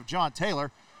defense of John Taylor.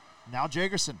 Now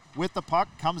Jagerson with the puck.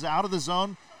 Comes out of the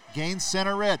zone. Gains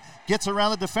center red. Gets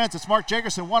around the defense. It's Mark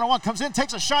Jagerson. 1-on-1. Comes in.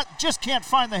 Takes a shot. Just can't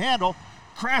find the handle.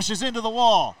 Crashes into the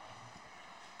wall.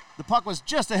 The puck was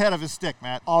just ahead of his stick,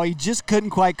 Matt. Oh, he just couldn't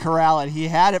quite corral it. He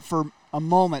had it for a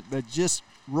moment, but just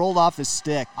rolled off his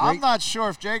stick. I'm not sure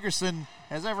if Jagerson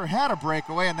has ever had a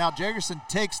breakaway, and now Jagerson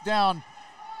takes down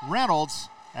Reynolds,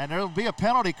 and there'll be a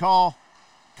penalty call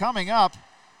coming up.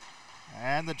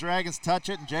 And the Dragons touch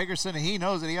it, and Jagerson, he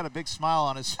knows it. He had a big smile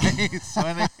on his face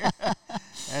when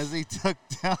as he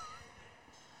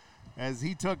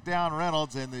took down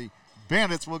Reynolds, and the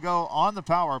Bandits will go on the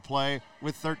power play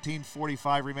with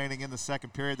 13:45 remaining in the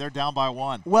second period. They're down by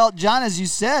 1. Well, John, as you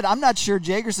said, I'm not sure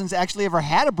Jagerson's actually ever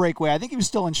had a breakaway. I think he was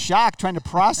still in shock trying to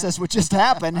process what just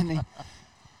happened, and he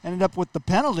ended up with the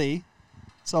penalty.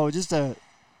 So just a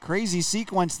crazy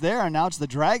sequence there, and now it's the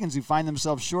Dragons who find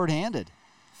themselves shorthanded.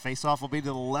 Face-off will be to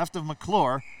the left of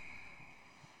McClure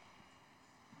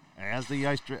as the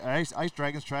Ice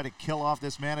Dragons try to kill off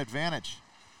this man advantage.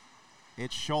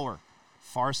 It's Scholler.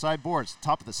 Far side boards,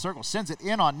 top of the circle, sends it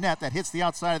in on net. That hits the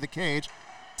outside of the cage.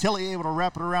 Tilley able to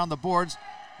wrap it around the boards,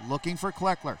 looking for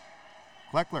Kleckler.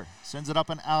 Kleckler sends it up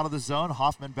and out of the zone.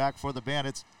 Hoffman back for the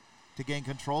Bandits to gain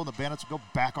control. The Bandits will go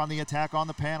back on the attack on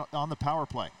the power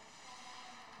play.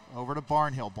 Over to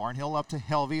Barnhill. Barnhill up to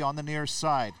Helvey on the near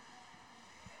side.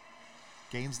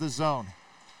 Gains the zone.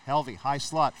 Helvey, high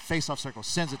slot, face-off circle,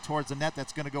 sends it towards the net.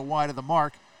 That's going to go wide of the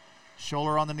mark.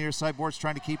 Scholler on the near side boards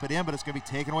trying to keep it in, but it's going to be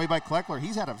taken away by Kleckler.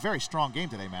 He's had a very strong game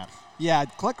today, Matt. Yeah,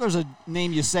 Kleckler's a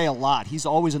name you say a lot. He's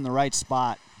always in the right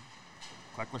spot.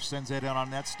 Kleckler sends it in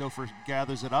on net. Stouffer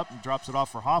gathers it up and drops it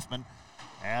off for Hoffman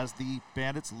as the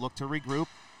Bandits look to regroup.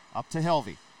 Up to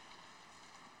Helvey.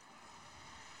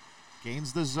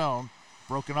 Gains the zone.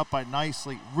 Broken up by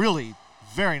really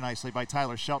very nicely by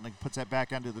Tyler Shelton, and puts that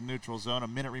back into the neutral zone. A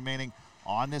minute remaining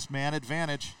on this man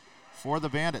advantage for the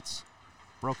Bandits.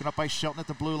 Broken up by Shelton at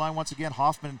the blue line once again.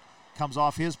 Hoffman comes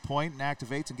off his point and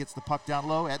activates and gets the puck down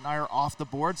low. Etnier off the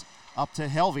boards, up to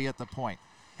Helvey at the point.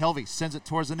 Helvey sends it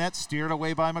towards the net, steered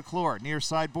away by McClure. Near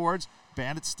side boards,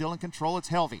 Bandits still in control. It's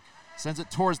Helvey. Sends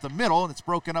it towards the middle, and it's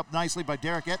broken up nicely by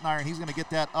Derek Etnier, and he's going to get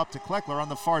that up to Kleckler on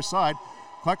the far side.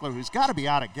 Kleckler, who's got to be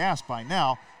out of gas by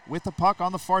now, with the puck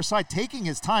on the far side, taking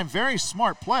his time. Very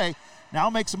smart play. Now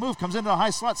makes a move, comes into a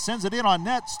high slot, sends it in on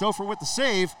net. Stouffer with the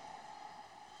save.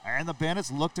 And the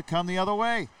Bandits look to come the other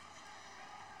way.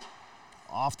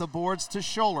 Off the boards to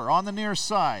Scholler on the near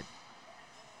side.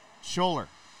 Scholler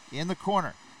in the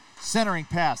corner. Centering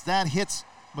pass. That hits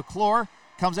McClure.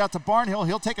 Comes out to Barnhill.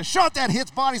 He'll take a shot. That hits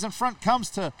bodies in front.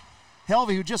 Comes to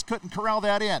Helvey, who just couldn't corral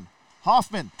that in.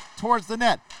 Hoffman towards the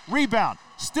net. Rebound.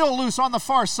 Still loose on the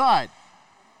far side.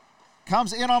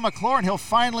 Comes in on McClure, and he'll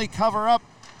finally cover up.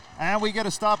 And we get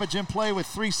a stoppage in play with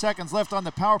 3 seconds left on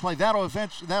the power play. That'll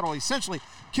essentially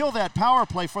kill that power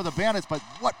play for the Bandits, but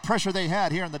what pressure they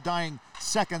had here in the dying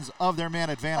seconds of their man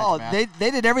advantage, Matt. They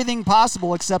did everything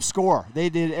possible except score. They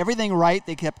did everything right.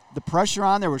 They kept the pressure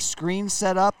on. There were screens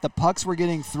set up. The pucks were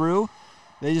getting through.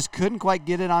 They just couldn't quite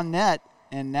get it on net,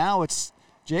 and now it's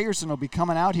Jagerson will be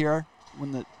coming out here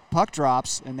when the puck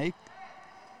drops, and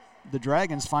the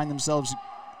Dragons find themselves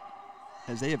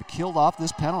as they have killed off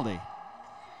this penalty.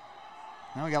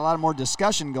 Now we got a lot more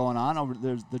discussion going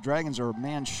on. The Dragons are a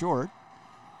man short.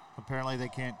 Apparently they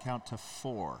can't count to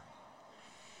 4.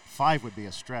 5 would be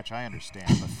a stretch, I understand,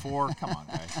 but 4, come on,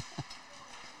 guys.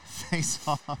 Face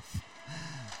off.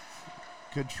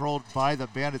 Controlled by the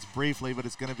Bandits briefly, but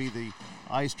it's going to be the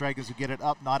Ice Dragons who get it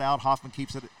up, not out. Hoffman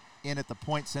keeps it in at the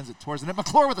point, sends it towards the net.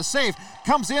 McClure with a save,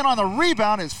 comes in on the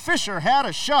rebound as Fisher had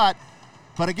a shot,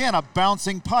 but again, a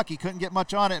bouncing puck. He couldn't get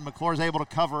much on it, and McClure's able to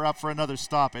cover up for another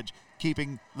stoppage,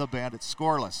 keeping the Bandits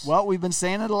scoreless. Well, we've been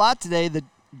saying it a lot today. The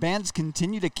Bandits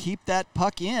continue to keep that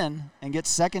puck in and get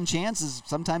second chances,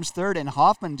 sometimes third, and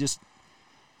Hoffman just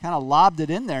kind of lobbed it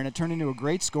in there, and it turned into a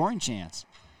great scoring chance.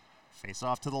 Face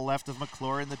off to the left of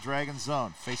McClure in the Dragon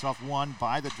zone. Face off won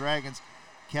by the Dragons,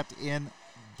 kept in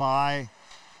by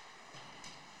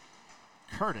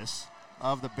Curtis.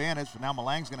 of the Bandits, but now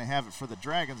Malang's going to have it for the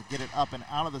Dragons and get it up and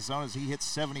out of the zone as he hits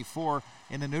 74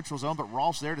 in the neutral zone, but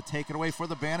Rolf's there to take it away for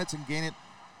the Bandits and gain it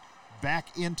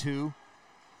back into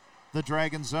the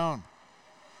Dragon zone.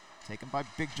 Taken by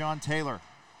Big John Taylor.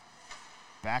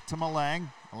 Back to Malang.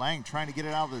 Malang trying to get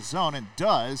it out of the zone and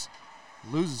does.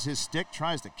 Loses his stick,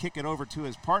 tries to kick it over to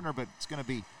his partner, but it's going to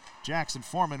be Jackson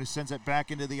Foreman who sends it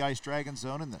back into the Ice Dragon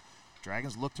zone, and the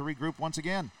Dragons look to regroup once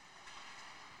again.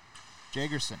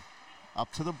 Jagerson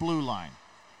up to the blue line.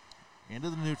 Into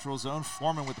the neutral zone.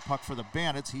 Foreman with the puck for the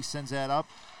Bandits. He sends that up.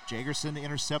 Jagerson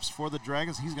intercepts for the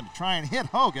Dragons. He's going to try and hit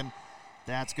Hogan.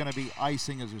 That's going to be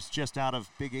icing as it's just out of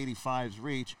Big 85's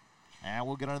reach. And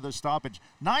we'll get another stoppage.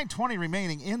 9:20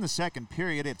 remaining in the second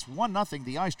period. It's 1-0.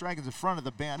 The Ice Dragons in front of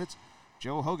the Bandits.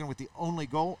 Joe Hogan with the only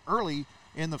goal early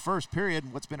in the first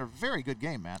period. What's been a very good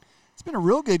game, Matt. It's been a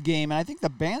real good game, and I think the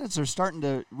Bandits are starting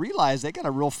to realize they got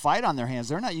a real fight on their hands.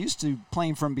 They're not used to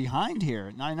playing from behind here.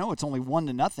 And I know it's only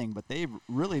 1-0, but they've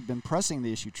really been pressing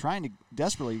the issue, trying to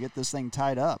desperately get this thing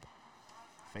tied up.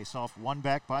 Face off one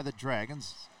back by the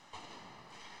Dragons.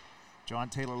 John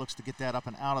Taylor looks to get that up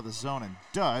and out of the zone and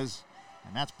does.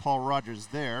 And that's Paul Rogers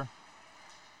there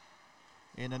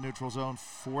in the neutral zone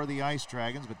for the Ice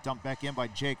Dragons, but dumped back in by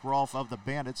Jake Rolfe of the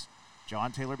Bandits.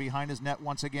 John Taylor behind his net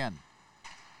once again.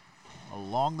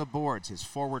 Along the boards, his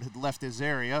forward had left his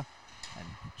area, and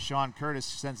Sean Curtis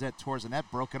sends that towards the net,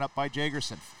 broken up by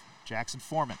Jagerson. Jackson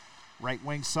Foreman, right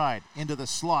wing side, into the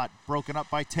slot, broken up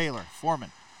by Taylor.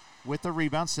 Foreman with the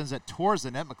rebound, sends that towards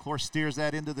the net. McClure steers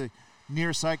that into the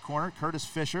near side corner. Curtis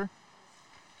Fisher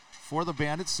for the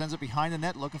Bandits, sends it behind the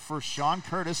net, looking for Sean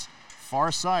Curtis,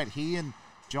 far side. He and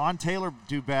John Taylor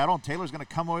do battle, and Taylor's going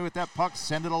to come away with that puck,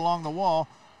 send it along the wall,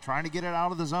 trying to get it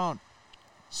out of the zone.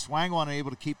 Swangel unable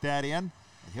to keep that in.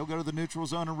 And he'll go to the neutral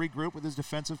zone and regroup with his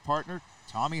defensive partner,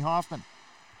 Tommy Hoffman.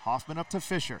 Hoffman up to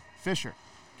Fisher. Fisher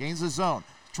gains the zone.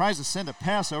 Tries to send a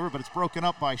pass over, but it's broken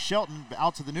up by Shelton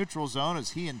out to the neutral zone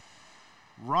as he and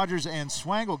Rogers and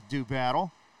Swangel do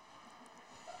battle.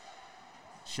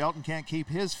 Shelton can't keep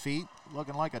his feet,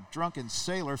 looking like a drunken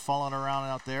sailor falling around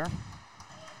out there.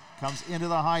 Comes into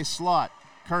the high slot.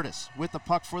 Curtis with the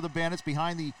puck for the Bandits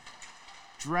behind the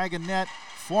Dragon net.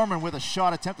 Foreman with a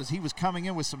shot attempt as he was coming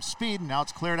in with some speed, and now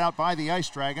it's cleared out by the Ice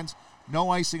Dragons. No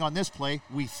icing on this play,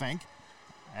 we think,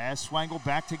 as Swangel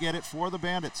back to get it for the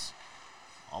Bandits.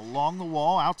 Along the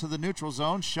wall, out to the neutral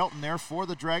zone. Shelton there for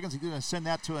the Dragons. He's going to send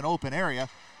that to an open area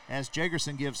as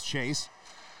Jagerson gives chase.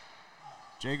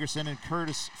 Jagerson and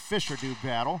Curtis Fisher do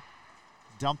battle.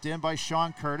 Dumped in by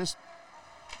Sean Curtis.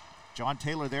 John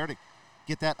Taylor there to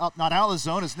get that up, not out of the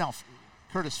zone, is now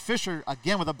Curtis Fisher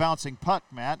again with a bouncing puck,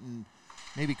 Matt, and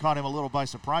maybe caught him a little by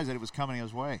surprise that it was coming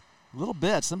his way. A little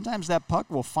bit. Sometimes that puck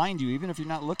will find you even if you're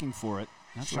not looking for it.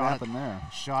 That's what happened there.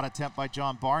 Shot attempt by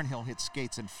John Barnhill, hit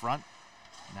skates in front.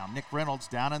 Now Nick Reynolds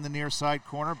down in the near side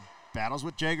corner, battles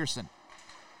with Jagerson.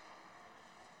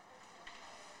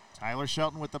 Tyler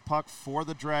Shelton with the puck for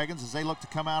the Dragons as they look to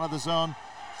come out of the zone.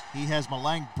 He has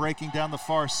Malang breaking down the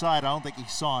far side. I don't think he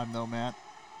saw him though, Matt.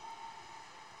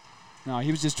 No,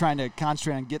 he was just trying to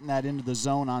concentrate on getting that into the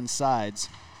zone on sides.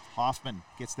 Hoffman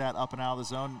gets that up and out of the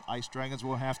zone. Ice Dragons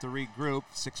will have to regroup.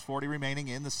 6:40 remaining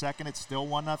in the second. It's still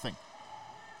 1-0.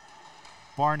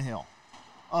 Barnhill.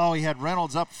 Oh, he had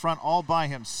Reynolds up front all by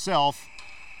himself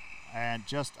and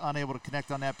just unable to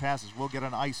connect on that pass as we'll get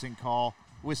an icing call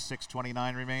with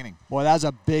 6:29 remaining. Boy, that was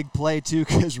a big play, too,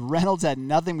 because Reynolds had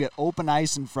nothing but open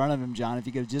ice in front of him, John, if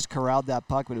he could have just corralled that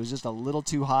puck, but it was just a little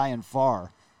too high and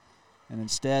far. And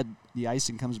instead, the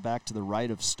icing comes back to the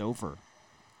right of Stouffer.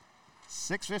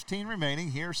 6:15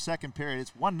 remaining here, second period.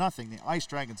 It's 1-0. The Ice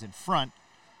Dragons in front.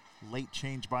 Late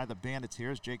change by the Bandits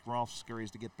here as Jake Rolfe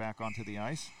scurries to get back onto the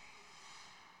ice.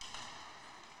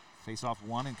 Face-off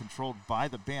one and controlled by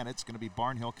the Bandits. Going to be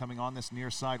Barnhill coming on this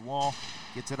near side wall.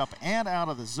 Gets it up and out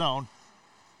of the zone.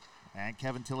 And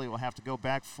Kevin Tilley will have to go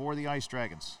back for the Ice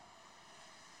Dragons.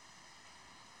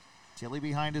 Tilley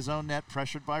behind his own net,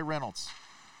 pressured by Reynolds.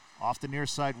 Off the near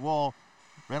side wall.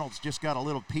 Reynolds just got a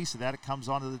little piece of that. It comes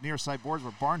onto the near side boards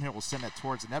where Barnhill will send that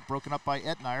towards the net. Broken up by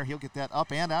Etnier. He'll get that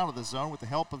up and out of the zone with the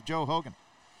help of Joe Hogan.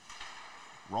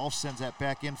 Rolfe sends that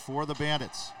back in for the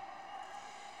Bandits.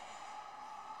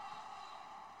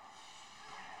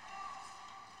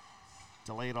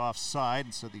 Delayed offside,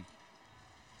 and so the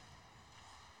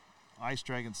Ice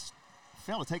Dragons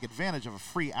fail to take advantage of a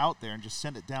free out there and just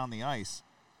send it down the ice.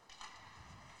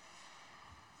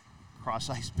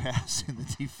 Cross ice pass in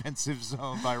the defensive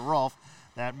zone by Rolfe.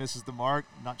 That misses the mark.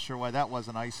 Not sure why that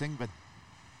wasn't icing, but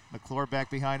McClure back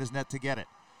behind his net to get it.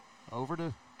 Over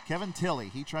to Kevin Tilley.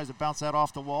 He tries to bounce that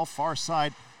off the wall, far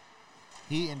side.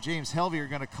 He and James Helvey are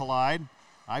going to collide.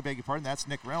 I beg your pardon, that's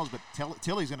Nick Reynolds, but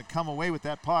Tilley's going to come away with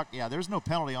that puck. Yeah, there's no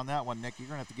penalty on that one, Nick. You're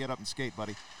going to have to get up and skate,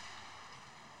 buddy.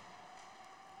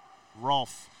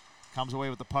 Rolfe comes away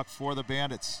with the puck for the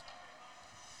Bandits.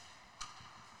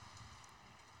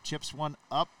 Chips one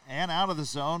up and out of the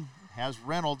zone. Has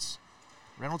Reynolds.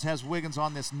 Reynolds has Wiggins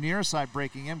on this near side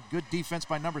breaking him. Good defense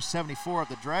by number 74 of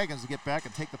the Dragons to get back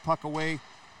and take the puck away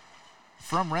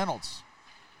from Reynolds.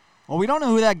 Well, we don't know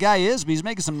who that guy is, but he's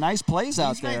making some nice plays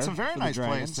out there. He's made some very nice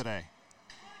plays today.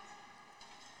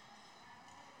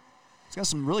 He's got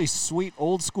some really sweet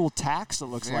old school tacks, it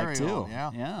looks like, too. Old,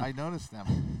 yeah, I noticed them.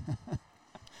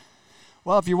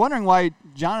 Well, if you're wondering why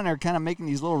John and I are kind of making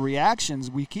these little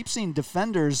reactions, we keep seeing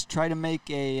defenders try to make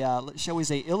a, shall we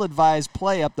say, ill-advised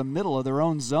play up the middle of their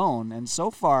own zone. And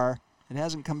so far, it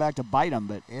hasn't come back to bite them.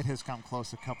 But it has come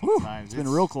close a couple of times. It's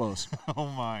been real close. Oh,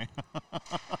 my.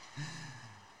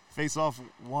 Face-off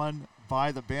won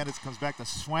by the Bandits. Comes back to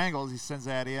Swangles. He sends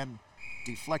that in,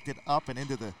 deflected up and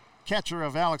into the catcher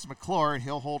of Alex McClure.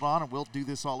 He'll hold on, and we'll do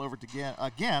this all over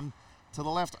again to the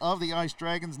left of the Ice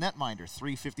Dragons netminder.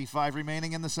 3:55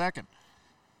 remaining in the second.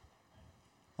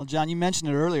 Well, John, you mentioned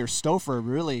it earlier. Stouffer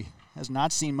really has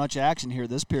not seen much action here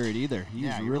this period either. He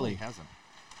really hasn't.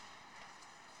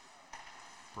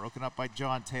 Broken up by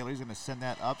John Taylor. He's going to send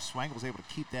that up. Swangle's able to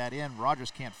keep that in.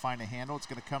 Rogers can't find a handle. It's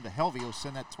going to come to Helvey. He'll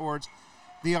send that towards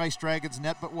the Ice Dragons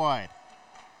net, but wide.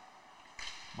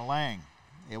 Malang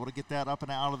able to get that up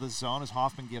and out of the zone as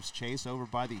Hoffman gives chase over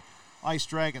by the Ice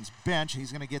Dragons bench.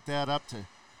 He's going to get that up to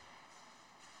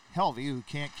Helvey, who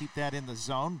can't keep that in the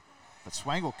zone. But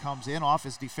Swangle comes in off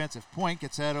his defensive point,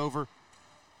 gets that over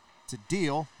to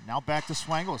Deal. Now back to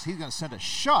Swangle as he's going to send a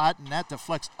shot, and that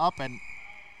deflects up and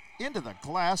into the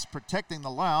glass, protecting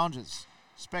the lounge as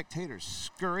spectators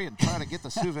scurry and try to get the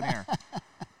souvenir.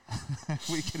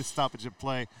 We get a stoppage of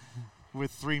play with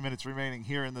 3 minutes remaining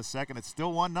here in the second. It's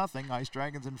still 1-0. Ice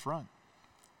Dragons in front.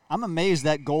 I'm amazed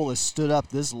that goal has stood up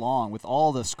this long with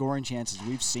all the scoring chances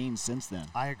we've seen since then.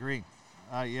 I agree.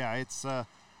 It's. I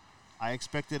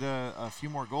expected a few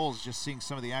more goals just seeing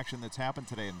some of the action that's happened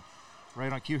today. And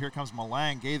right on cue, here comes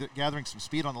Malang gathering some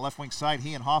speed on the left wing side.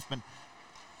 He and Hoffman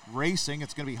racing.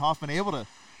 It's going to be Hoffman able to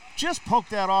just poke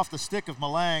that off the stick of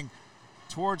Malang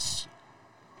towards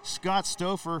Scott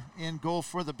Stouffer in goal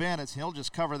for the Bandits. He'll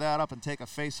just cover that up and take a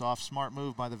face-off. Smart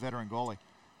move by the veteran goalie.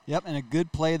 Yep, and a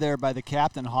good play there by the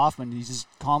captain, Hoffman. He just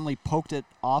calmly poked it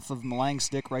off of Malang's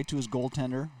stick right to his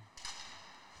goaltender.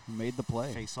 He made the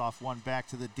play. Face-off one back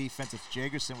to the defense. It's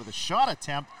Jagerson with a shot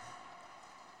attempt.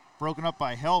 Broken up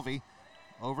by Helvey.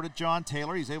 Over to John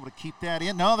Taylor. He's able to keep that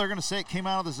in. No, they're going to say it came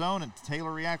out of the zone, and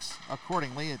Taylor reacts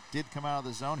accordingly. It did come out of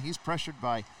the zone. He's pressured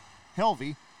by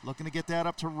Helvey. Looking to get that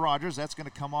up to Rogers. That's going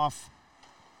to come off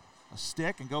a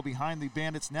stick and go behind the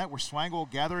Bandits' net, where Swangle will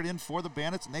gather it in for the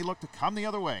Bandits, and they look to come the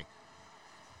other way.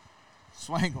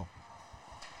 Swangle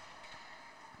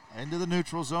into the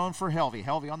neutral zone for Helvey.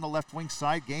 Helvey on the left wing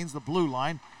side gains the blue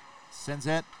line. Sends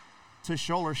that to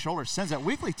Scholler. Scholler sends it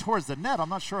weakly towards the net. I'm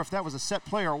not sure if that was a set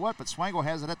play or what, but Swangle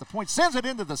has it at the point. Sends it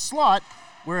into the slot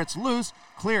where it's loose.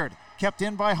 Cleared. Kept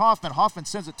in by Hoffman. Hoffman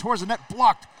sends it towards the net.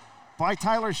 Blocked by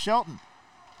Tyler Shelton.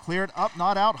 Cleared up,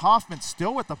 not out. Hoffman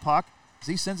still with the puck as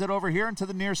he sends it over here into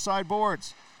the near side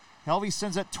boards. Helvey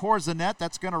sends it towards the net.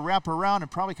 That's going to wrap around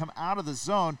and probably come out of the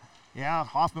zone. Yeah,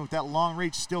 Hoffman with that long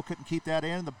reach still couldn't keep that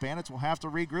in. The Bandits will have to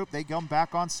regroup. They come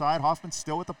back on side. Hoffman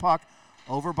still with the puck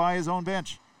over by his own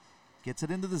bench. Gets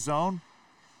it into the zone.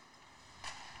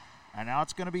 And now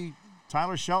it's going to be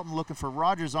Tyler Shelton looking for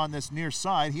Rogers on this near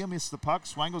side. He'll miss the puck.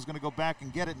 Swangle's going to go back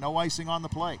and get it. No icing on the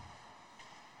play.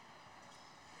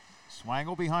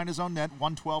 Swangle behind his own net.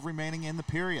 1:12 remaining in the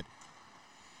period.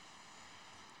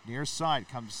 Near side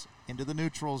comes into the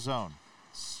neutral zone.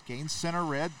 Gains center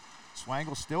red.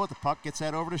 Swangle still with the puck. Gets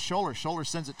that over to Scholler. Scholler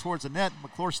sends it towards the net.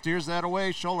 McClure steers that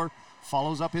away. Scholler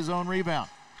follows up his own rebound.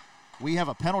 We have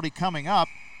a penalty coming up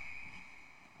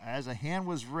as a hand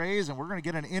was raised, and we're going to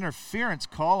get an interference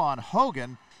call on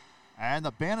Hogan, and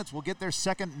the Bandits will get their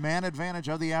second man advantage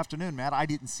of the afternoon. Matt, I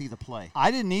didn't see the play.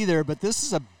 I didn't either, but this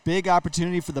is a big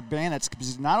opportunity for the Bandits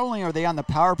because not only are they on the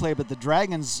power play, but the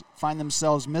Dragons find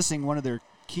themselves missing one of their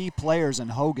key players in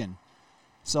Hogan.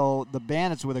 So the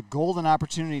Bandits with a golden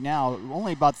opportunity now.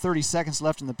 Only about 30 seconds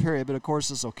left in the period, but of course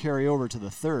this will carry over to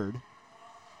the third.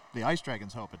 The Ice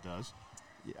Dragons hope it does.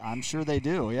 I'm sure they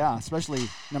do, yeah, especially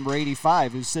number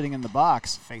 85 who's sitting in the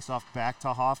box. Face-off back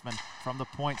to Hoffman from the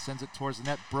point, sends it towards the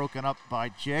net, broken up by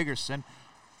Jagerson.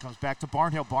 Comes back to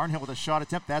Barnhill. Barnhill with a shot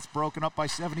attempt. That's broken up by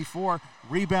 74.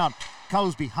 Rebound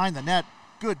goes behind the net.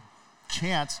 Good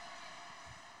chance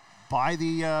by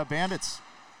the Bandits.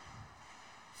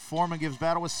 Foreman gives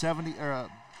battle with 74.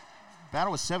 Now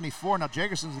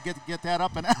Jagerson's going to get that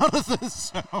up and out of the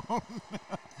zone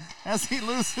as he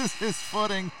loses his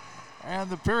footing, and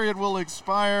the period will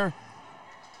expire.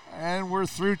 And we're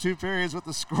through 2 periods with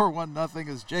the score 1-0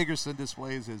 as Jagerson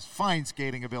displays his fine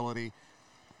skating ability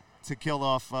to kill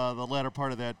off the latter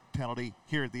part of that penalty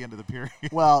here at the end of the period.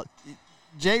 Well,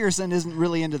 Jagerson isn't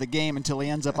really into the game until he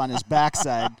ends up on his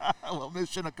backside. Well,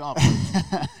 mission accomplished.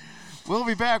 We'll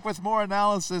be back with more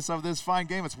analysis of this fine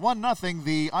game. It's 1-0.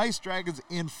 The Ice Dragons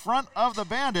in front of the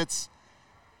Bandits.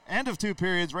 End of 2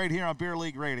 periods right here on Beer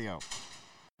League Radio.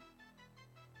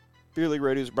 Beer League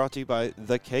Radio is brought to you by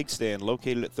The Keg Stand,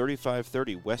 located at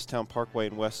 3530 Westtown Parkway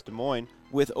in West Des Moines.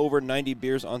 With over 90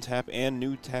 beers on tap and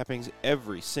new tappings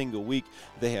every single week,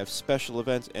 they have special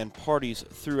events and parties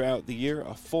throughout the year,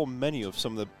 a full menu of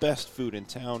some of the best food in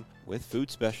town with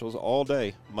food specials all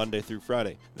day, Monday through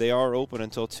Friday. They are open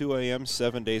until 2 a.m.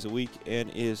 7 days a week and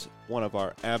is one of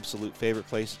our absolute favorite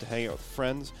places to hang out with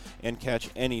friends and catch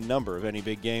any number of any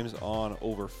big games on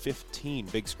over 15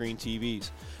 big screen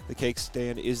TVs. The Cake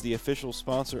Stand is the official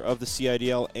sponsor of the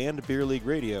CIDL and Beer League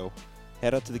Radio.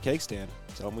 Head up to the Cake Stand.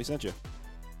 Tell them we sent you.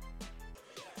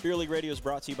 Beer League Radio is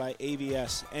brought to you by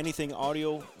AVS, Anything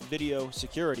Audio Video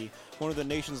Security, one of the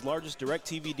nation's largest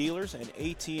DirecTV dealers and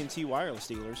AT&T wireless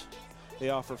dealers.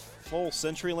 They offer full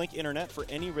CenturyLink internet for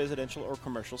any residential or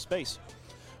commercial space.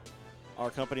 Our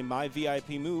company,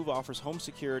 MyVIPMove, offers home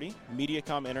security,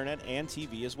 MediaCom internet, and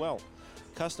TV as well.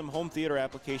 Custom home theater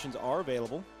applications are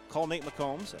available. Call Nate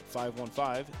McCombs at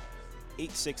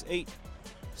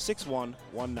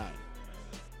 515-868-6119.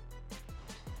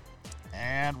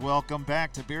 And welcome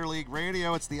back to Beer League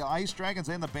Radio. It's the Ice Dragons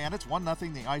and the Bandits.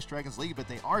 1-0 the Ice Dragons lead, but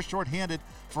they are shorthanded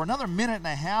for another minute and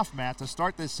a half, Matt, to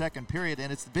start this second period.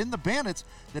 And it's been the Bandits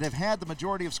that have had the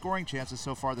majority of scoring chances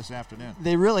so far this afternoon.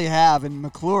 They really have, and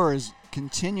McClure is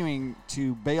continuing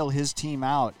to bail his team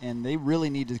out, and they really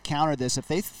need to counter this. If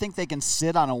they think they can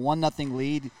sit on a 1-0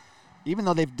 lead, even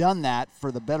though they've done that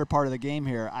for the better part of the game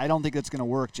here, I don't think that's going to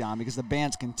work, John, because the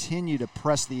Bands continue to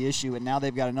press the issue, and now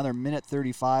they've got another minute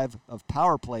 35 of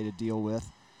power play to deal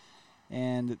with,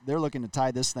 and they're looking to tie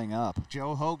this thing up.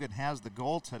 Joe Hogan has the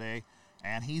goal today,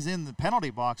 and he's in the penalty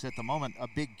box at the moment, a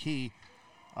big key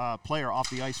player off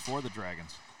the ice for the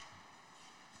Dragons.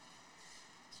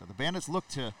 So the Bandits look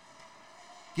to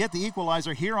get the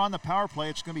equalizer here on the power play.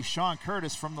 It's going to be Sean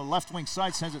Curtis from the left wing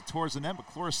side, sends it towards the net.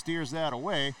 McClure steers that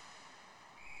away.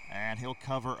 And he'll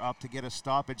cover up to get a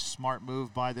stoppage. Smart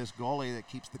move by this goalie that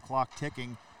keeps the clock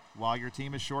ticking while your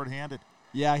team is shorthanded.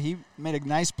 Yeah, he made a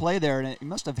nice play there, and he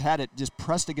must have had it just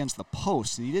pressed against the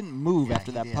post. He didn't move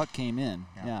after that puck came in.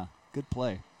 Yeah, good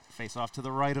play. Face off to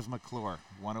the right of McClure.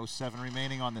 1:07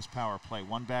 remaining on this power play.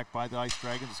 One back by the Ice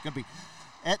Dragons. It's going to be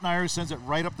Etnier who sends it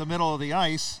right up the middle of the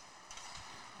ice.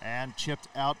 And chipped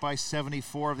out by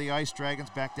 74 of the Ice Dragons.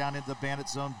 Back down into the Bandit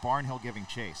zone. Barnhill giving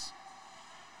chase.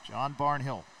 John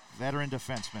Barnhill, veteran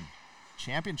defenseman,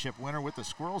 championship winner with the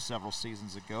Squirrels several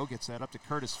seasons ago, gets that up to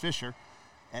Curtis Fisher.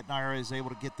 Etnier is able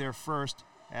to get there first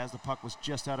as the puck was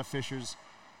just out of Fisher's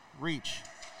reach.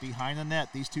 Behind the net,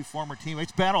 these two former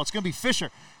teammates battle. It's going to be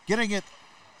Fisher getting it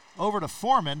over to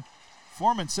Foreman.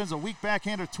 Foreman sends a weak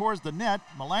backhander towards the net.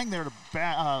 Malang there to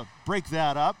break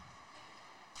that up.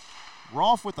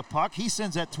 Rolfe with the puck. He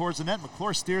sends that towards the net.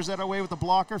 McClure steers that away with the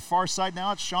blocker. Far side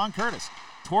now, it's Sean Curtis.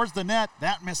 Towards the net,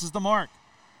 that misses the mark.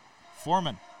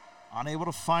 Foreman unable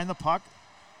to find the puck.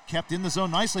 Kept in the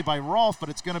zone nicely by Rolfe, but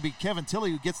it's going to be Kevin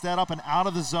Tilley who gets that up and out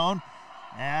of the zone.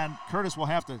 And Curtis will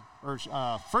have to,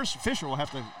 first Fisher will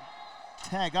have to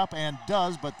tag up and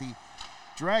does, but the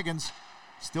Dragons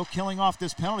still killing off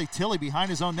this penalty. Tilley behind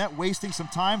his own net, wasting some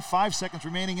time. 5 seconds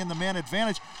remaining in the man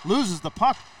advantage. Loses the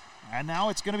puck, and now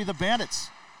it's going to be the Bandits.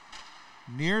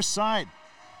 Near side.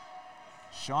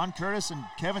 Sean Curtis and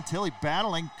Kevin Tilley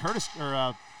battling. Curtis,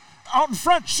 out in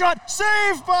front, shot,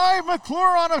 saved by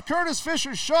McClure on a Curtis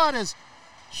Fisher shot as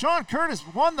Sean Curtis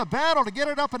won the battle to get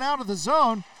it up and out of the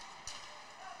zone.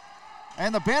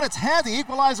 And the Bandits had the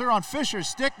equalizer on Fisher's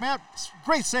stick. Matt,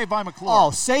 great save by McClure.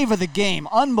 Oh, save of the game.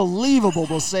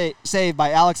 Unbelievable save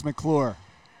by Alex McClure.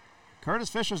 Curtis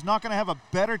Fisher's not going to have a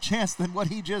better chance than what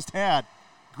he just had.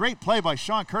 Great play by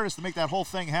Sean Curtis to make that whole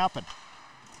thing happen.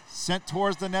 Sent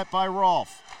towards the net by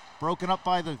Rolfe. Broken up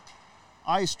by the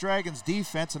Ice Dragons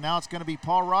defense, and now it's going to be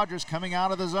Paul Rogers coming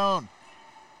out of the zone.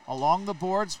 Along the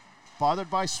boards, bothered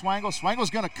by Swangle. Swangle's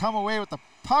going to come away with the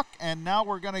puck, and now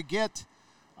we're going to get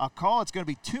a call. It's going to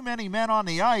be too many men on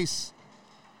the ice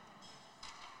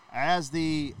as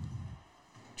the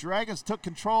Dragons took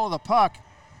control of the puck.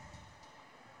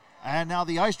 And now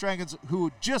the Ice Dragons,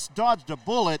 who just dodged a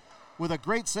bullet with a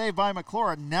great save by McClure,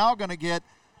 are now going to get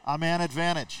a man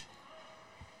advantage.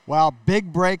 Wow,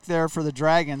 big break there for the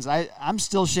Dragons. I'm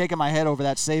still shaking my head over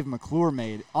that save McClure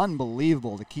made.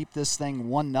 Unbelievable to keep this thing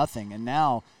 1-0. And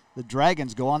now the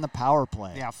Dragons go on the power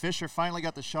play. Yeah, Fisher finally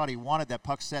got the shot he wanted. That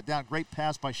puck set down. Great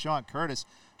pass by Sean Curtis.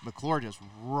 McClure just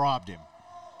robbed him.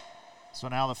 So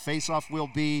now the faceoff will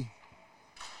be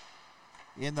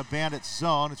in the Bandits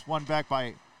zone. It's won back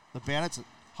by the Bandits.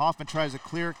 Hoffman tries to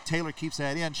clear. Taylor keeps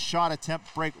that in. Shot attempt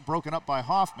broken up by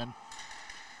Hoffman.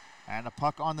 And a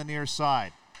puck on the near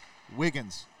side.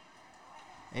 Wiggins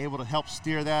able to help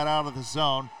steer that out of the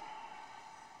zone.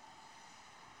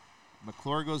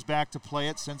 McClure goes back to play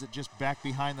it, sends it just back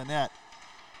behind the net.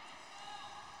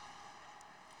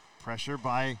 Pressure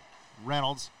by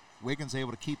Reynolds. Wiggins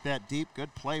able to keep that deep.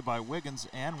 Good play by Wiggins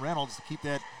and Reynolds to keep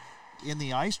that in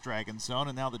the Ice Dragons zone.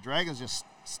 And now the Dragons just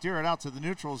steer it out to the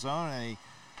neutral zone. A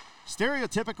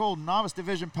stereotypical novice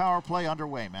division power play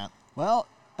underway, Matt. Well,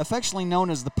 affectionately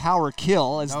known as the power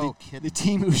kill, as the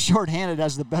team who's shorthanded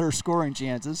has the better scoring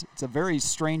chances. It's a very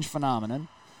strange phenomenon.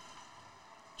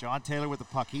 John Taylor with the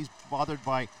puck. He's bothered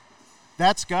by,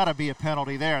 that's got to be a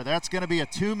penalty there. That's going to be a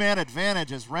two-man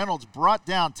advantage as Reynolds brought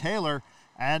down Taylor,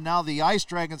 and now the Ice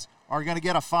Dragons are going to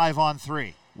get a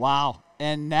 5-on-3. Wow.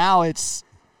 And now it's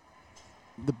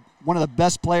one of the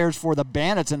best players for the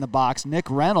Bandits in the box, Nick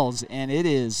Reynolds, and it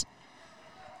is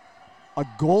a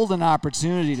golden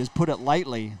opportunity, to put it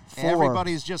lightly, for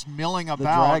everybody's just milling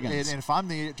about. And Dragons. if I'm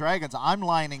the Dragons, I'm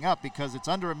lining up because it's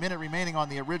under a minute remaining on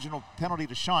the original penalty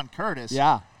to Sean Curtis.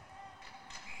 Yeah.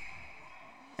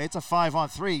 It's a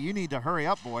 5-on-3. You need to hurry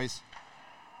up, boys.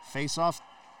 Face off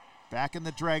back in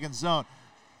the Dragon zone.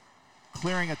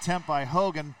 Clearing attempt by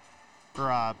Hogan,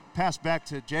 or pass back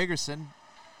to Jagerson.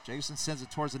 Jagerson sends it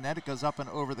towards the net. It goes up and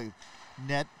over the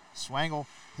net. Swangle,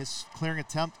 his clearing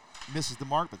attempt, misses the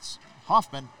mark, but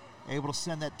Hoffman able to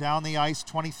send that down the ice.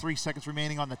 23 seconds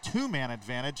remaining on the two-man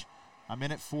advantage. A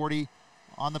minute 40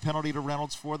 on the penalty to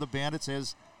Reynolds for the Bandits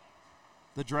as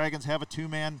the Dragons have a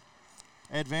two-man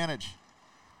advantage.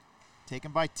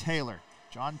 Taken by Taylor.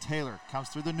 John Taylor comes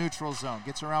through the neutral zone,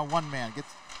 gets around one man,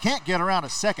 can't get around a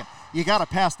second. You got to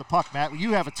pass the puck, Matt.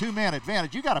 You have a two-man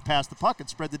advantage. You got to pass the puck and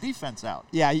spread the defense out.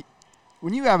 Yeah,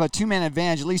 when you have a two-man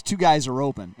advantage, at least two guys are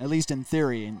open, at least in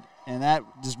theory, and that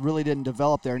just really didn't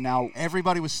develop there. Now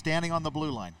everybody was standing on the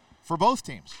blue line for both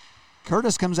teams.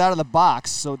 Curtis comes out of the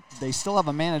box, so they still have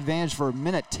a man advantage for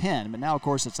minute 10, but now, of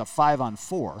course, it's a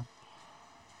 5-on-4.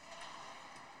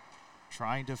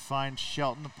 Trying to find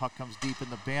Shelton. The puck comes deep in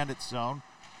the Bandit zone.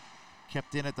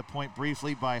 Kept in at the point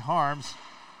briefly by Harms,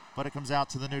 but it comes out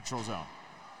to the neutral zone.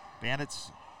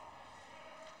 Bandits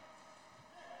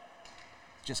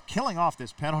just killing off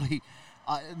this penalty,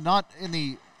 not in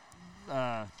the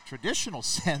traditional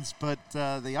sense, but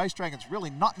the Ice Dragons really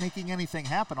not making anything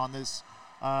happen on this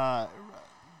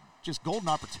just golden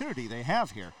opportunity they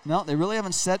have here. No, they really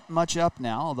haven't set much up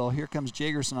now, although here comes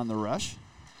Jagerson on the rush.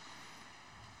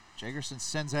 Jagerson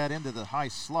sends that into the high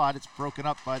slot. It's broken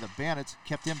up by the Bandits,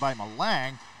 kept in by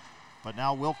Malang, but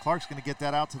now Will Clark's going to get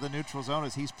that out to the neutral zone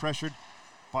as he's pressured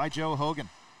by Joe Hogan.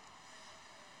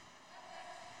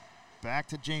 Back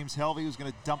to James Helvey, who's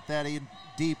going to dump that in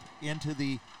deep into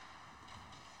the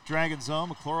Dragon zone.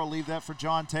 McClure will leave that for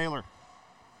John Taylor.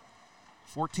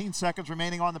 14 seconds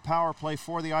remaining on the power play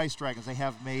for the Ice Dragons. They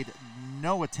have made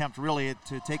no attempt really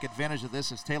to take advantage of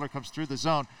this as Taylor comes through the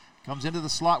zone, comes into the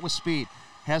slot with speed,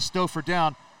 has Stouffer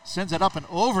down, sends it up and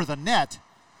over the net.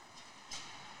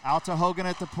 Out to Hogan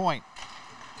at the point.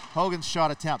 Hogan's shot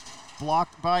attempt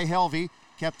blocked by Helvey.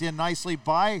 Kept in nicely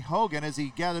by Hogan as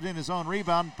he gathered in his own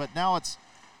rebound, but now it's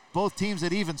both teams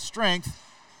at even strength.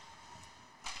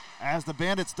 As the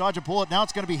Bandits dodge a bullet, now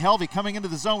it's going to be Helvey coming into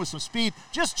the zone with some speed.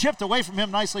 Just chipped away from him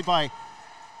nicely by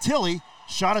Tilley.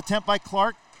 Shot attempt by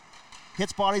Clark.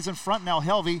 Hits bodies in front. Now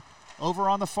Helvey over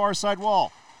on the far side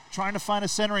wall. Trying to find a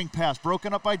centering pass.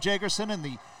 Broken up by Jagerson, and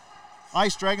the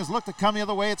Ice Dragons look to come the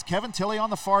other way. It's Kevin Tilley on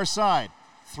the far side.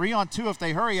 3-on-2 if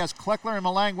they hurry, as Kleckler and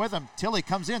Malang with him. Tilley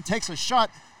comes in, takes a shot.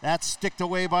 That's sticked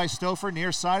away by Stouffer.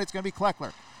 Near side, it's going to be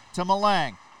Kleckler to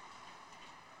Malang.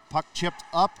 Puck chipped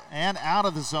up and out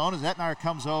of the zone as Etnar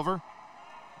comes over.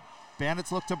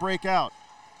 Bandits look to break out.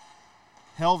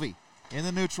 Helvey in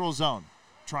the neutral zone.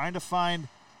 Trying to find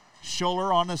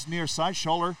Scholler on this near side.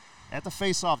 Scholler at the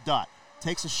faceoff dot.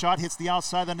 Takes a shot, hits the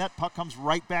outside of the net. Puck comes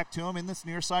right back to him in this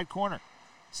near side corner.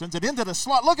 Sends it into the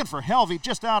slot, looking for Helvey,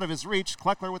 just out of his reach.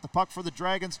 Kleckler with the puck for the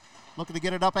Dragons, looking to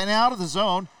get it up and out of the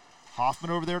zone.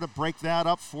 Hoffman over there to break that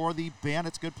up for the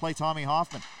Bandits. Good play, Tommy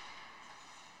Hoffman.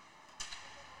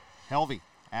 Helvey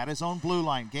at his own blue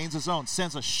line, gains his own,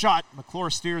 sends a shot. McClure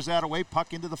steers that away,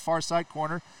 puck into the far side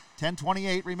corner.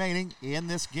 10:28 remaining in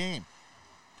this game.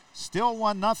 Still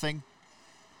 1-0.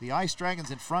 The Ice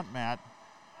Dragons in front, Matt.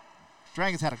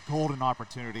 Dragons had a golden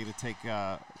opportunity to take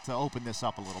to open this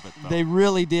up a little bit, though. They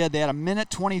really did. They had a minute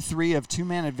 23 of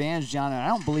two-man advantage, John, and I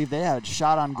don't believe they had a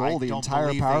shot on goal the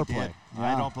entire power play.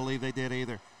 Yeah. I don't believe they did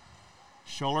either.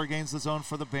 Scholler gains the zone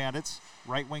for the Bandits.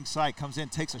 Right wing side comes in,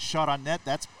 takes a shot on net.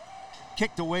 That's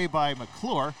kicked away by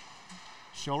McClure.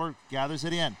 Scholler gathers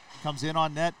it in, comes in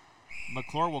on net.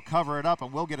 McClure will cover it up,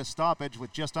 and we'll get a stoppage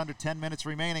with just under 10 minutes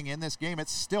remaining in this game.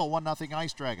 It's still 1-0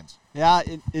 Ice Dragons. Yeah,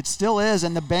 it still is,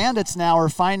 and the Bandits now are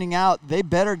finding out they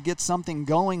better get something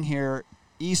going here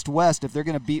east-west if they're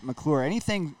going to beat McClure.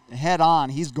 Anything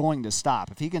head-on, he's going to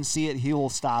stop. If he can see it, he will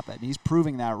stop it, and he's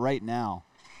proving that right now.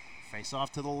 Face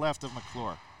off to the left of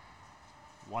McClure.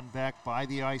 One back by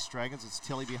the Ice Dragons. It's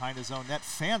Tilley behind his own net.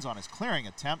 Fans on his clearing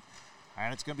attempt,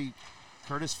 and it's going to be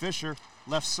Curtis Fisher,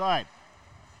 left side.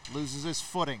 Loses his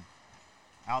footing.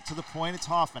 Out to the point, it's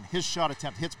Hoffman. His shot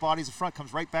attempt hits bodies in front,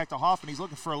 comes right back to Hoffman. He's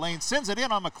looking for a lane, sends it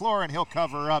in on McClure, and he'll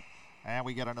cover up. And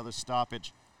we get another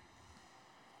stoppage.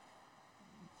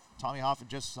 Tommy Hoffman,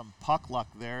 just some puck luck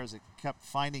there as it kept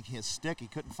finding his stick. He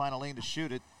couldn't find a lane to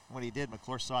shoot it. When he did,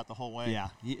 McClure saw it the whole way. Yeah,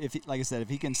 like I said, if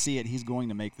he can see it, he's going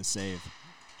to make the save.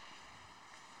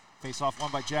 Face off one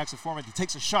by Jackson Foreman. He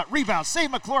takes a shot, rebound, save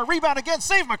McClure, rebound again,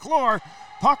 save McClure.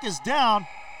 Puck is down.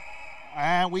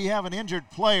 And we have an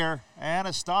injured player and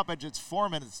a stoppage. It's 4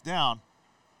 minutes down.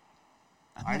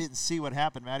 I didn't see what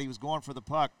happened, Matt. He was going for the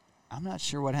puck. I'm not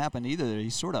sure what happened either. He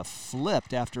sort of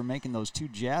flipped after making those two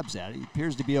jabs at it. He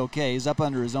appears to be okay. He's up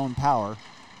under his own power.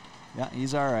 Yeah,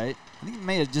 he's all right. I think he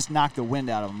may have just knocked the wind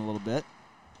out of him a little bit.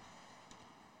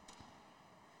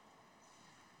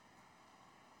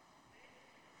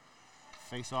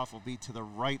 Face-off will be to the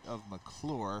right of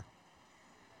McClure.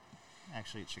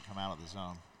 Actually, it should come out of the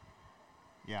zone.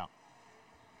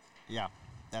 Yeah,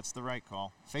 that's the right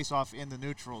call. Face-off in the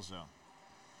neutral zone.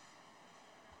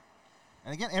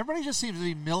 And again, everybody just seems to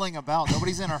be milling about.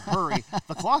 Nobody's in a hurry.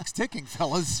 The clock's ticking,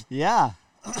 fellas. Yeah.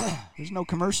 There's no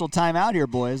commercial timeout here,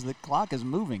 boys. The clock is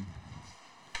moving.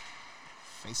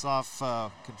 Face-off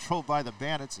controlled by the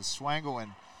Bandits as Swango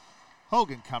and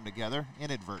Hogan come together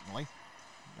inadvertently.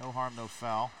 No harm, no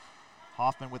foul.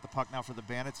 Hoffman with the puck now for the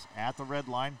Bandits at the red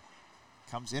line.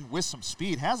 Comes in with some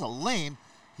speed, has a lane.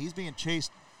 He's being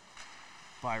chased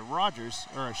by Rogers,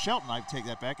 or Shelton, I take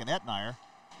that back, and Etnier.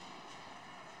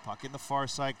 Puck in the far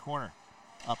side corner.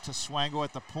 Up to Swango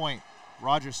at the point.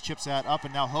 Rogers chips that up,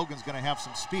 and now Hogan's going to have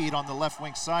some speed on the left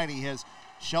wing side. He has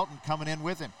Shelton coming in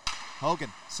with him. Hogan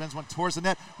sends one towards the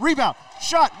net. Rebound,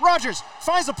 shot, Rogers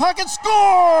finds the puck and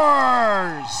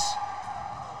scores!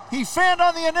 He fanned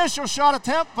on the initial shot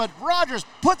attempt, but Rogers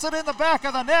puts it in the back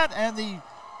of the net, and the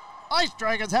Ice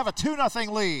Dragons have a 2-0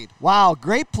 lead. Wow,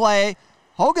 great play.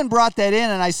 Hogan brought that in,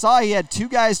 and I saw he had two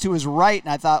guys to his right,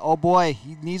 and I thought, oh boy,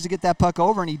 he needs to get that puck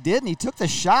over, and he did, and he took the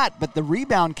shot, but the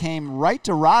rebound came right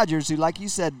to Rogers, who, like you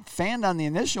said, fanned on the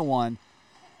initial one,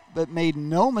 but made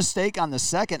no mistake on the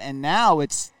second, and now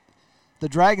it's the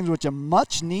Dragons with a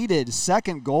much-needed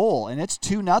second goal, and it's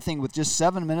 2-0 with just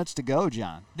 7 minutes to go,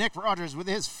 John. Nick Rogers with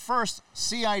his first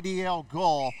CIDL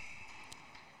goal.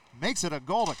 Makes it a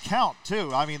goal to count,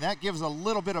 too. I mean, that gives a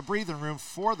little bit of breathing room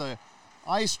for the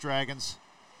Ice Dragons.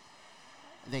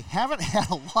 They haven't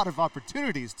had a lot of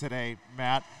opportunities today,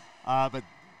 Matt, but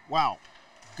wow,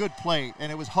 good play.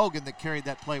 And it was Hogan that carried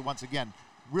that play once again.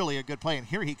 Really a good play. And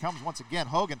here he comes once again.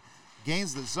 Hogan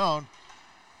gains the zone.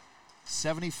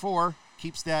 74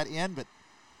 keeps that in, but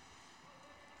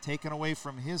taken away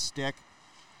from his stick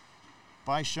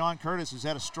by Sean Curtis, who's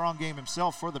had a strong game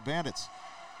himself for the Bandits.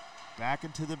 Back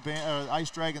into the Ice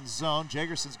Dragons zone.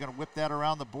 Jagerson's going to whip that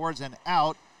around the boards and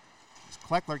out.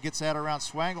 Kleckler gets that around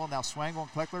Swangle. Now Swangle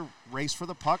and Kleckler race for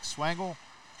the puck. Swangle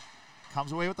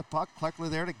comes away with the puck. Kleckler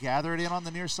there to gather it in on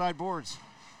the near side boards.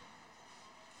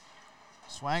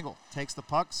 Swangle takes the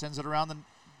puck, sends it around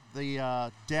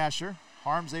the dasher.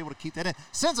 Harm's able to keep that in.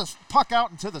 Sends a puck out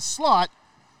into the slot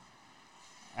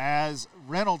as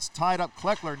Reynolds tied up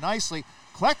Kleckler nicely.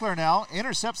 Kleckler now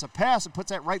intercepts a pass and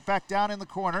puts that right back down in the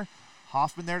corner.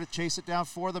 Hoffman there to chase it down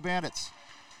for the Bandits.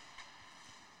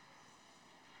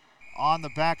 On the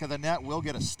back of the net, we'll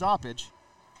get a stoppage.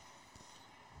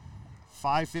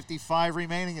 5:55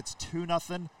 remaining. It's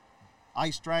 2-0.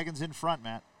 Ice Dragons in front,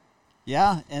 Matt.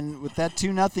 Yeah, and with that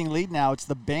 2-0 lead now, it's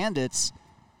the Bandits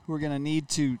who are going to need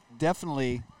to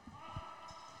definitely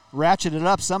ratchet it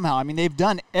up somehow. I mean, they've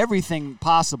done everything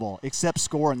possible except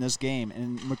score in this game,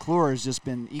 and McClure has just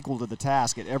been equal to the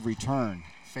task at every turn.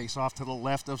 Face off to the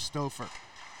left of Stouffer.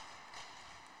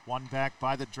 One back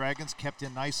by the Dragons, kept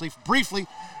in nicely, briefly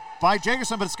by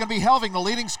Jagerson, but it's going to be Helving, the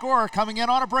leading scorer, coming in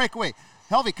on a breakaway.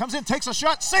 Helvey comes in, takes a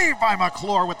shot, saved by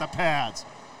McClure with the pads.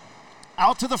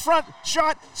 Out to the front,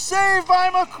 shot, saved by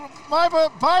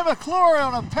McClure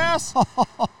on a pass from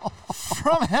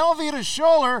Helvey to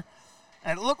Scholler.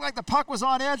 And it looked like the puck was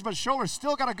on edge, but Scholler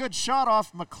still got a good shot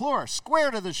off McClure.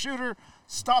 Square to the shooter,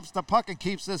 stops the puck and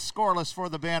keeps this scoreless for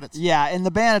the Bandits. Yeah, and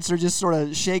the Bandits are just sort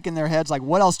of shaking their heads like,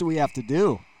 what else do we have to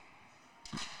do?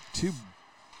 Two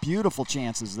beautiful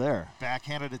chances there.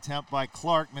 Backhanded attempt by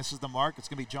Clark, misses the mark. It's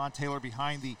going to be John Taylor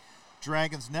behind the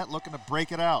Dragons net looking to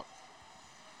break it out.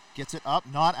 Gets it up,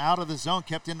 not out of the zone,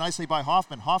 kept in nicely by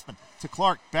Hoffman. Hoffman to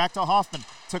Clark, back to Hoffman,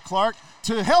 to Clark,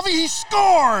 to Helvey, he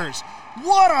scores!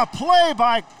 What a play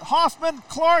by Hoffman,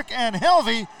 Clark, and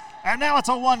Helvey, and now it's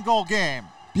a one-goal game.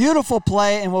 Beautiful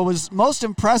play, and what was most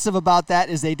impressive about that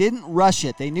is they didn't rush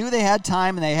it. They knew they had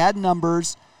time and they had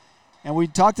numbers, and we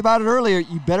talked about it earlier.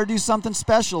 You better do something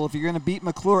special if you're going to beat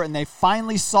McClure, and they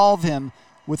finally solve him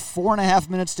with 4.5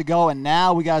 minutes to go, and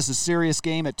now we got us a serious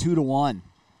game at 2-1.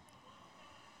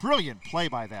 Brilliant play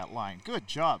by that line. Good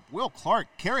job. Will Clark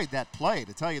carried that play,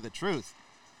 to tell you the truth.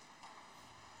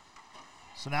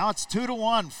 So now it's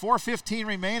 2-1, 4:15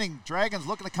 remaining. Dragons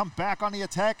looking to come back on the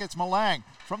attack. It's Malang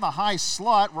from the high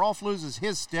slot. Rolfe loses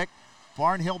his stick.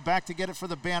 Barnhill back to get it for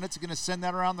the Bandits. Going to send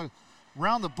that around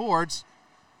the boards.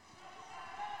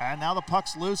 And now the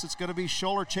puck's loose. It's going to be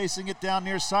Scholler chasing it down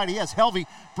near side. He has Helvey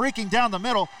breaking down the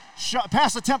middle.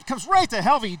 Pass attempt comes right to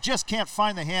Helvey. He just can't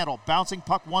find the handle. Bouncing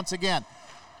puck once again.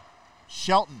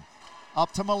 Shelton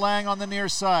up to Malang on the near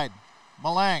side.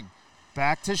 Malang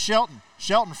back to Shelton.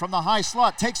 Shelton from the high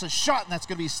slot takes a shot, and that's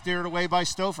going to be steered away by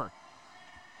Stouffer.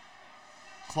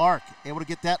 Clark able to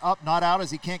get that up, not out,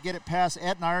 as he can't get it past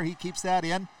Etnier. He keeps that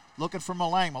in, looking for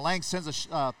Malang. Malang sends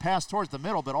a pass towards the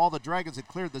middle, but all the Dragons had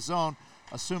cleared the zone,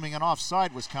 assuming an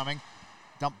offside was coming.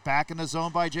 Dumped back in the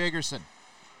zone by Jagerson.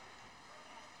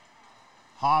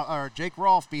 Jake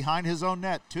Rolfe behind his own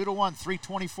net. 2-1,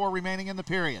 3:24 remaining in the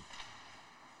period.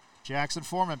 Jackson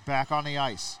Foreman back on the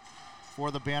ice for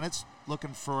the Bandits,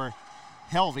 looking for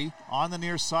Helvey on the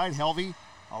near side. Helvey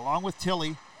along with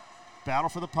Tilley. Battle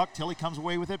for the puck. Tilley comes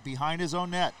away with it behind his own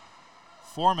net.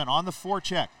 Foreman on the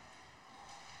forecheck.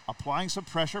 Applying some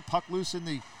pressure. Puck loose in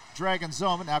the Dragon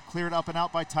zone, but now cleared up and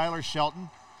out by Tyler Shelton.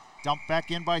 Dumped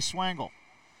back in by Swangle.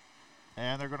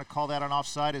 And they're going to call that an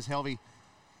offside as Helvey,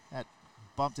 that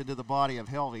bumped into the body of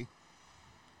Helvey.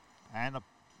 And the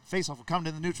faceoff will come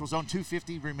to the neutral zone.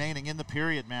 2:50 remaining in the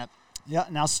period, Matt. Yeah,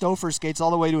 now Stouffer skates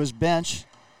all the way to his bench.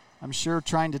 I'm sure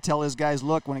trying to tell his guys,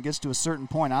 look, when it gets to a certain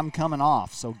point, I'm coming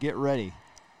off, so get ready.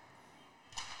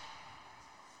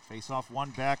 Faceoff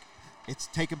one back. It's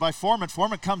taken by Foreman.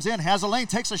 Foreman comes in, has a lane,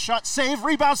 takes a shot, save,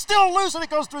 rebound, still loose, and it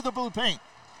goes through the blue paint.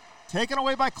 Taken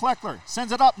away by Kleckler.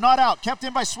 Sends it up, not out. Kept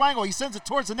in by Swangle. He sends it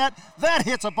towards the net. That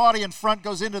hits a body in front,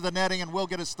 goes into the netting, and will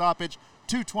get a stoppage.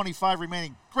 2:25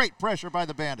 remaining. Great pressure by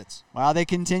the Bandits. Well, they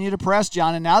continue to press,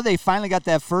 John, and now they finally got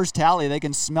that first tally. They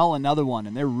can smell another one,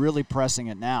 and they're really pressing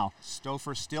it now.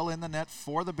 Stouffer still in the net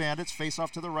for the Bandits. Face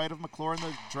off to the right of McClure in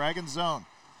the Dragon zone.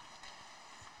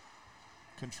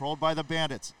 Controlled by the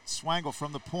Bandits. Swangle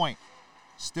from the point.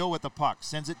 Still with the puck.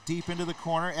 Sends it deep into the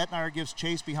corner. Etnier gives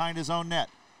chase behind his own net.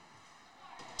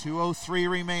 2:03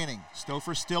 remaining.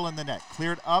 Stouffer still in the net.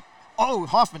 Cleared up. Oh,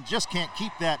 Hoffman just can't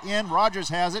keep that in. Rogers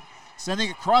has it.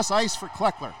 Sending it cross ice for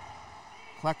Kleckler.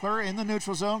 Kleckler in the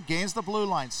neutral zone. Gains the blue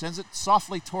line. Sends it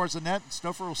softly towards the net.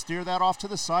 Stouffer will steer that off to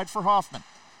the side for Hoffman.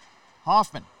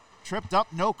 Hoffman tripped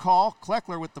up. No call.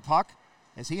 Kleckler with the puck.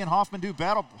 As he and Hoffman do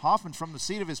battle, Hoffman from the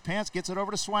seat of his pants gets it over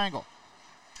to Swangle.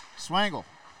 Swangle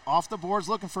off the boards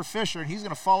looking for Fisher, and he's going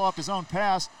to follow up his own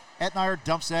pass. Etnier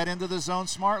dumps that into the zone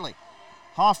smartly.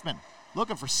 Hoffman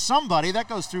looking for somebody. That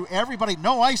goes through everybody.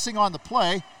 No icing on the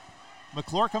play.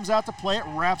 McClure comes out to play it,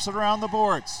 wraps it around the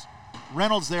boards.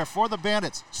 Reynolds there for the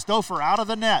Bandits. Stouffer out of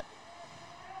the net.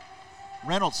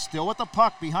 Reynolds still with the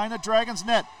puck behind the Dragons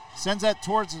net. Sends that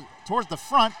towards the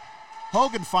front.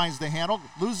 Hogan finds the handle,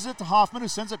 loses it to Hoffman, who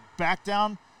sends it back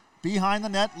down behind the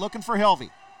net, looking for Helvey.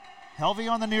 Helvey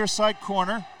on the near side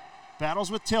corner, battles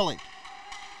with Tilley.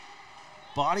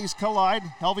 Bodies collide.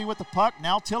 Helvey with the puck,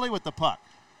 now Tilley with the puck.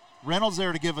 Reynolds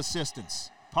there to give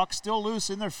assistance. Puck still loose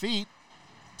in their feet.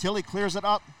 Tilley clears it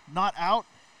up, not out.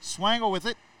 Swangle with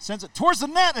it, sends it towards the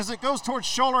net as it goes towards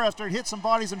Scholler after it hits some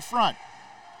bodies in front.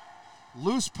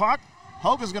 Loose puck.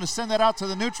 Hogan's going to send that out to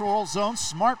the neutral zone.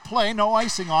 Smart play, no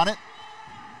icing on it.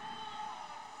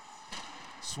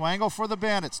 Swangle for the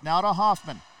Bandits, now to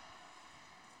Hoffman.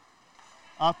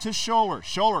 Up to Scholler.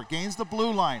 Scholler gains the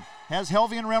blue line. Has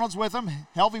Helvey and Reynolds with him.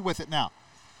 Helvey with it now.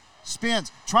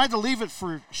 Spins. Tried to leave it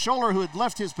for Scholler, who had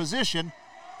left his position.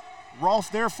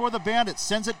 Rolfe there for the Bandits.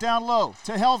 Sends it down low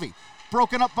to Helvey.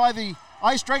 Broken up by the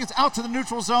Ice Dragons out to the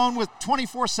neutral zone with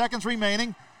 24 seconds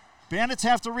remaining. Bandits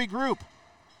have to regroup.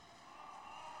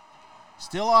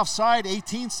 Still offside,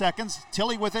 18 seconds.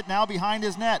 Tilly with it now behind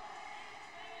his net.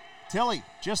 Tilly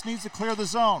just needs to clear the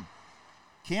zone.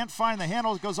 Can't find the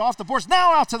handle. It goes off the boards.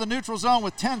 Now out to the neutral zone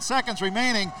with 10 seconds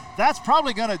remaining. That's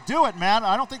probably going to do it, Matt.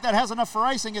 I don't think that has enough for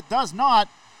icing. It does not.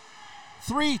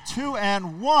 3, 2,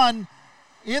 and 1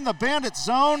 in the Bandit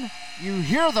zone. You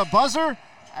hear the buzzer,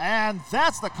 and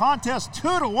that's the contest.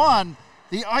 2-1.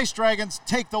 The Ice Dragons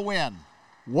take the win.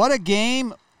 What a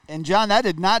game. And, John, that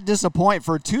did not disappoint.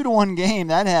 For a 2-1 game,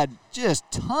 that had just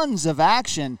tons of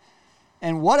action.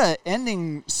 And what a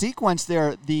ending sequence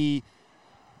there. The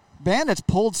Bandits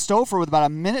pulled Stouffer with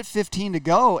about 1:15 to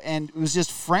go, and it was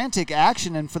just frantic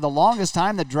action. And for the longest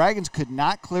time, the Dragons could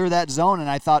not clear that zone. And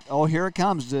I thought, oh, here it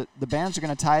comes. The Bandits are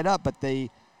going to tie it up. But the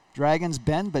Dragons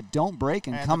bend but don't break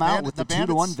and come out with the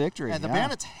 2-1 victory. And the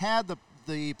Bandits had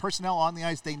the personnel on the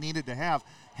ice they needed to have.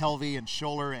 Helvey and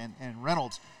Scholler and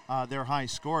Reynolds, their high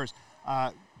scores.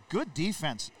 Good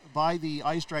defense by the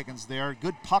Ice Dragons there.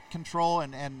 Good puck control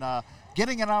and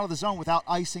getting it out of the zone without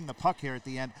icing the puck here at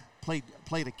the end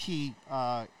played a key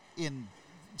in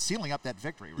sealing up that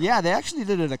victory. Really. Yeah, they actually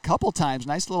did it a couple times.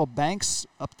 Nice little banks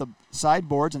up the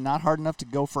sideboards and not hard enough to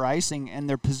go for icing. And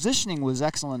their positioning was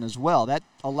excellent as well. That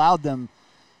allowed them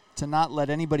to not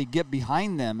let anybody get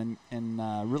behind them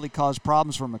and really cause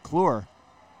problems for McClure.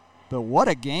 But what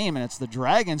a game, and it's the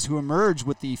Dragons who emerged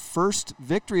with the first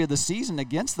victory of the season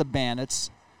against the Bandits,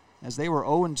 as they were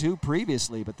 0-2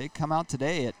 previously, but they come out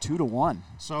today at 2-1.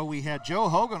 So we had Joe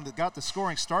Hogan that got the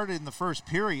scoring started in the first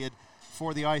period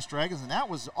for the Ice Dragons, and that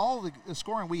was all the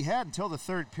scoring we had until the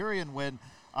third period when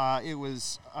it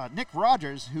was Nick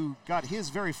Rogers who got his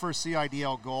very first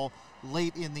CIDL goal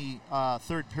late in the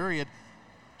third period.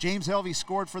 James Helvey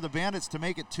scored for the Bandits to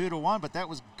make it 2-1, but that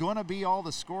was going to be all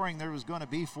the scoring there was going to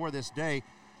be for this day.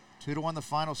 2-1 the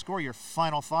final score. Your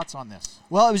final thoughts on this?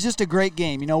 Well, it was just a great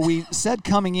game. You know, we said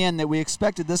coming in that we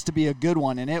expected this to be a good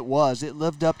one, and it was. It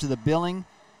lived up to the billing.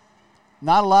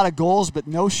 Not a lot of goals, but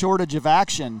no shortage of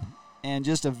action, and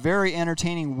just a very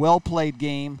entertaining, well-played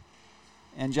game.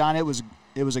 And, John, it was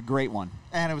a great one.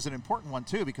 And it was an important one,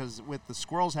 too, because with the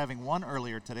Squirrels having won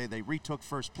earlier today, they retook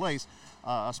first place,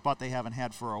 a spot they haven't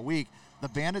had for a week. The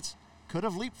Bandits could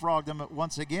have leapfrogged them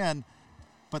once again.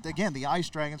 But again, the Ice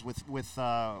Dragons with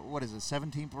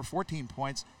 17 or 14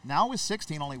 points, now with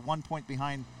 16, only 1 point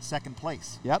behind second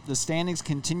place. Yep, the standings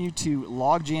continue to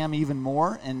logjam even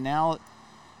more, and now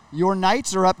your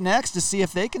Knights are up next to see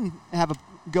if they can have a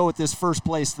go at this first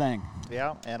place thing.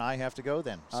 Yeah, and I have to go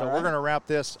then. So right. We're going to wrap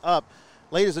this up.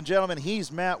 Ladies and gentlemen,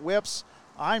 he's Matt Whipps.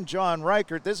 I'm John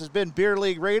Reichart. This has been Beer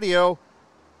League Radio.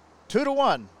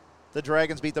 2-1, the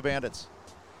Dragons beat the Bandits.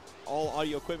 All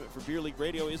audio equipment for Beer League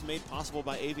Radio is made possible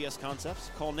by AVS Concepts.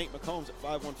 Call Nate McCombs at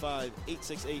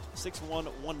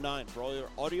 515-868-6119 for all your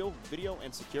audio, video,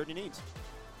 and security needs.